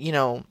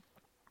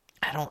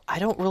I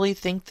don't really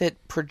think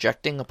that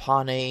projecting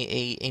upon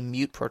a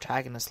mute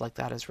protagonist like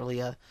that is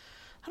really I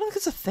don't think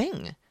it's a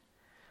thing.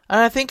 And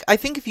I think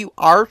if you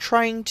are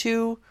trying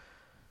to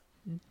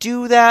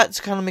do that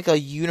to kind of make a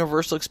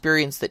universal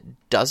experience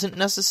that doesn't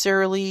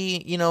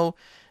necessarily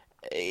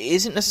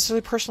isn't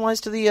necessarily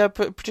personalized to the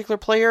particular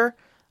player,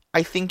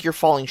 I think you're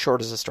falling short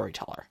as a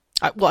storyteller.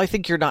 I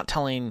think you're not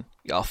telling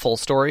a full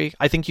story.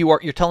 I think you're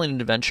telling an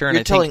adventure. And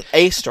you're telling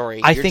a story.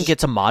 I think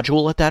it's a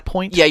module at that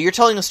point. Yeah, you're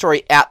telling a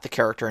story at the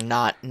character,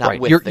 not right.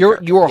 with the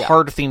character. You're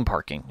hard theme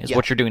parking is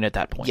what you're doing at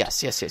that point.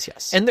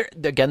 Yes. And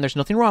there's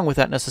nothing wrong with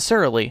that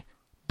necessarily,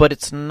 but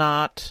it's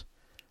not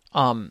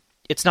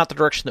the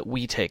direction that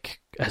we take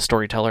as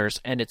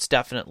storytellers, and it's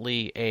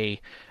definitely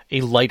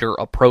a lighter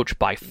approach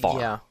by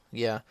far.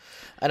 Yeah,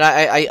 and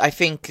I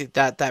think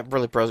that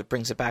really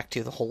brings it back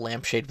to the whole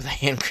lampshade with a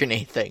hand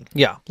grenade thing.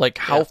 Yeah, like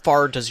how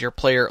far does your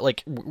player,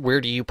 like where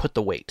do you put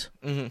the weight?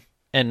 Mm-hmm.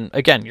 And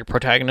again, your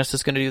protagonist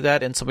is going to do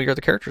that, and some of your other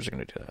characters are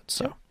going to do that.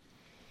 So,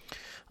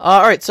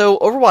 all right. So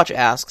Overwatch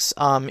asks,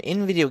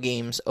 in video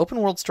games, open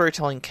world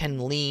storytelling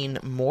can lean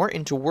more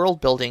into world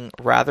building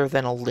rather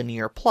than a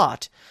linear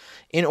plot,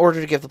 in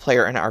order to give the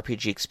player an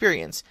RPG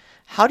experience.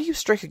 How do you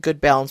strike a good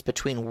balance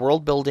between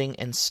world building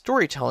and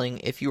storytelling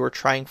if you are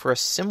trying for a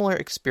similar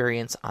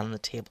experience on the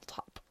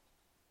tabletop?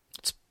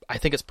 I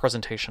think it's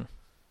presentation.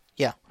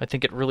 Yeah. I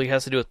think it really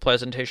has to do with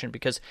presentation,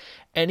 because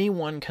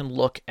anyone can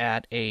look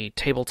at a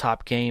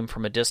tabletop game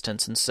from a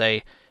distance and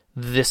say,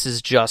 this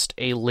is just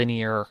a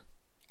linear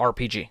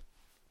RPG.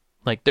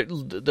 Like,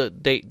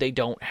 they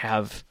don't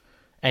have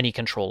any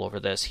control over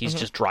this. He's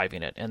just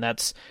driving it. And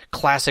that's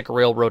classic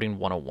railroading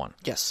 101.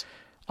 Yes.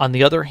 On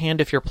the other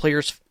hand, if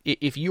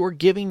you are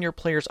giving your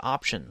players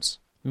options,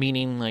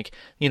 meaning like,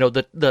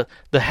 the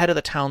head of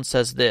the town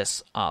says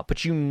this,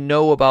 but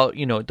about,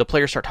 the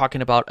players start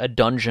talking about a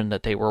dungeon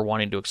that they were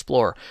wanting to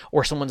explore,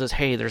 or someone says,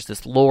 hey, there's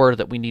this lore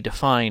that we need to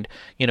find,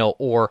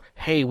 or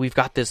hey, we've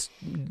got this,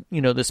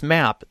 this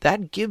map,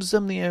 that gives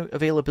them the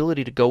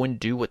availability to go and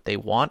do what they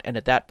want. And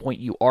at that point,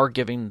 you are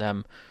giving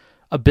them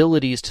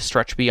abilities to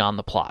stretch beyond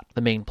the plot,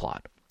 the main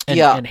plot.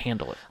 And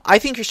handle it. I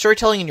think your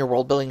storytelling and your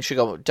world building should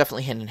go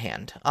definitely hand in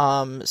hand.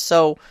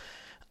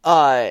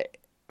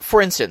 For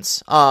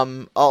instance, a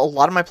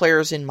lot of my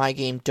players in my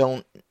game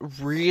don't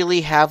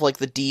really have like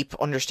the deep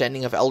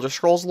understanding of Elder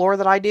Scrolls lore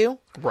that I do.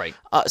 Right.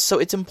 So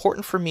it's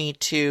important for me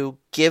to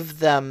give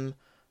them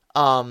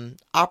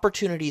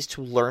opportunities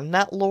to learn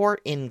that lore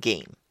in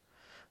game.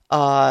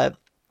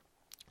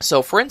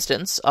 So for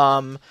instance,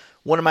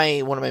 one of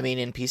my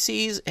main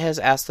NPCs has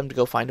asked them to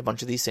go find a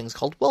bunch of these things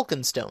called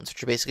Welkin Stones,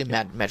 which are basically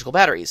magical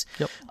batteries.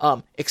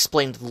 Yep.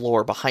 Explained the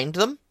lore behind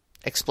them,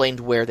 explained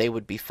where they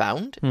would be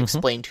found,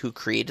 explained who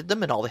created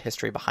them and all the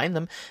history behind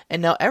them,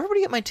 and now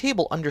everybody at my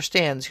table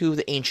understands who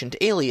the ancient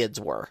Aliads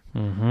were.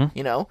 And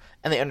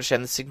they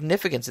understand the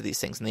significance of these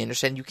things, and they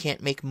understand you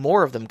can't make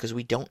more of them because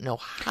we don't know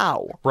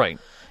how. Right.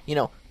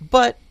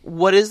 But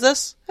what is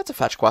this? That's a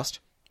fetch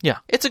quest. Yeah.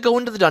 It's a go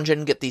into the dungeon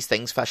and get these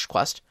things fetch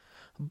quest.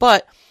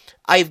 But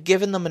I've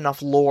given them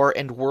enough lore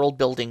and world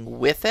building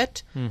with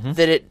it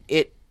that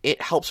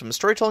it helps from a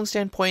storytelling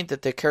standpoint,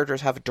 that the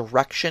characters have a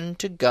direction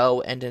to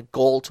go and a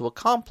goal to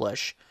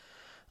accomplish,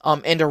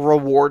 and a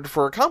reward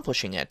for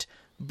accomplishing it.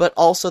 But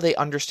also they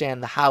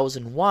understand the hows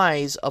and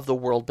whys of the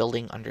world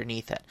building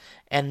underneath it.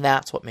 And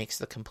that's what makes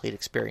the complete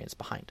experience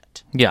behind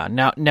it. Yeah,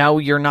 now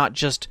you're not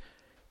just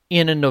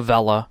in a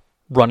novella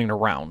running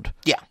around.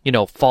 Yeah.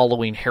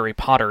 Following Harry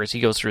Potter as he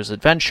goes through his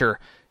adventure.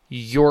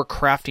 You're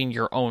crafting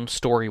your own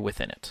story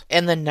within it.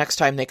 And then next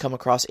time they come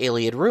across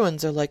Iliad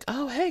ruins, they're like,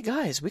 oh, hey,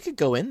 guys, we could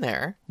go in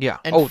there. Yeah.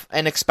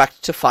 And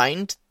expect to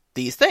find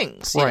these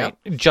things. Right.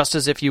 Just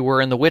as if you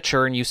were in The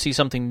Witcher and you see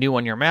something new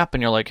on your map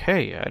and you're like,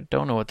 hey, I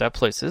don't know what that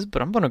place is,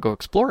 but I'm going to go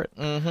explore it.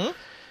 Mm-hmm.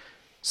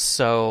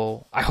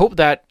 So I hope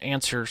that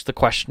answers the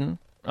question.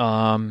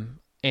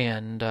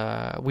 And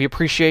we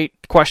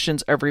appreciate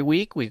questions every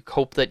week. We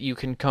hope that you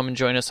can come and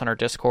join us on our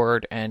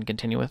Discord and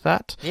continue with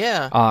that.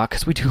 Yeah.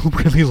 Because we do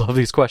really love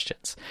these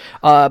questions.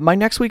 My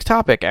next week's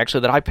topic,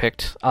 actually, that I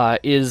picked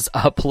is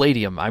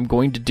Palladium. I'm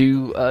going to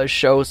do a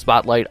show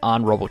spotlight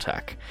on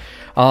Robotech.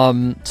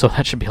 So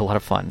that should be a lot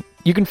of fun.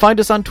 You can find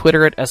us on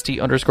Twitter at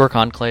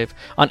 @SD_conclave,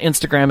 on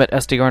Instagram at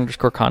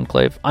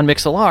 @SD_conclave, on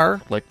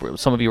Mixlr, like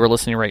some of you are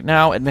listening right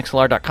now, at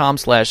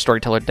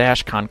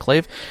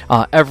mixlr.com/storyteller-conclave,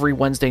 every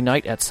Wednesday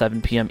night at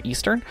 7 p.m.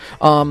 Eastern.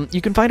 You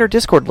can find our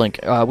Discord link.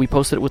 We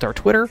posted it with our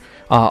Twitter.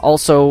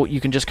 Also, you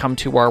can just come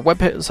to our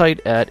website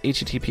at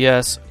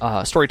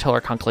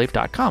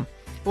https://storytellerconclave.com.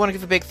 We want to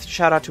give a big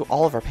shout out to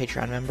all of our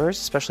Patreon members,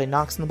 especially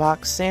Knox in the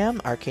Box, Sam,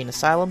 Arcane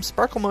Asylum,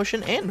 Sparkle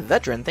Motion, and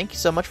Veteran. Thank you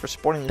so much for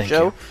supporting the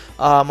show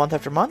month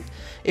after month.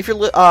 If you're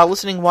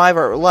listening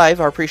live,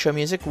 our pre-show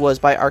music was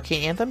by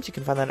Arcane Anthems. You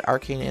can find that at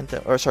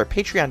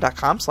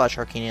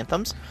patreon.com/Arcane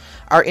Anthems.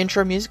 Our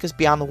intro music is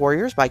Beyond the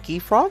Warriors by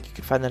Geefrog. You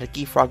can find that at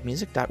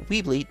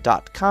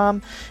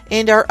geefrogmusic.weebly.com.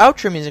 And our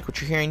outro music,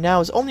 which you're hearing now,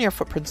 is Only Our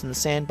Footprints in the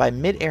Sand by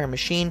Midair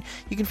Machine.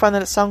 You can find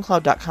that at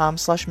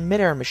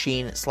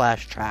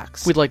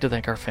soundcloud.com/midairmachine/tracks. We'd like to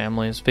thank our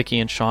families, Vicky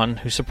and Sean,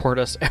 who support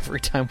us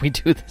every time we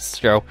do this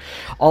show.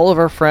 All of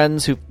our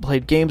friends who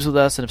played games with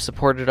us and have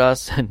supported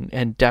us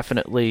and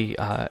definitely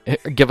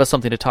give us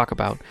something to talk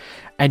about.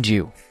 And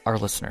you, our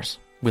listeners.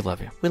 We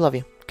love you. We love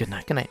you. Good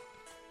night. Good night.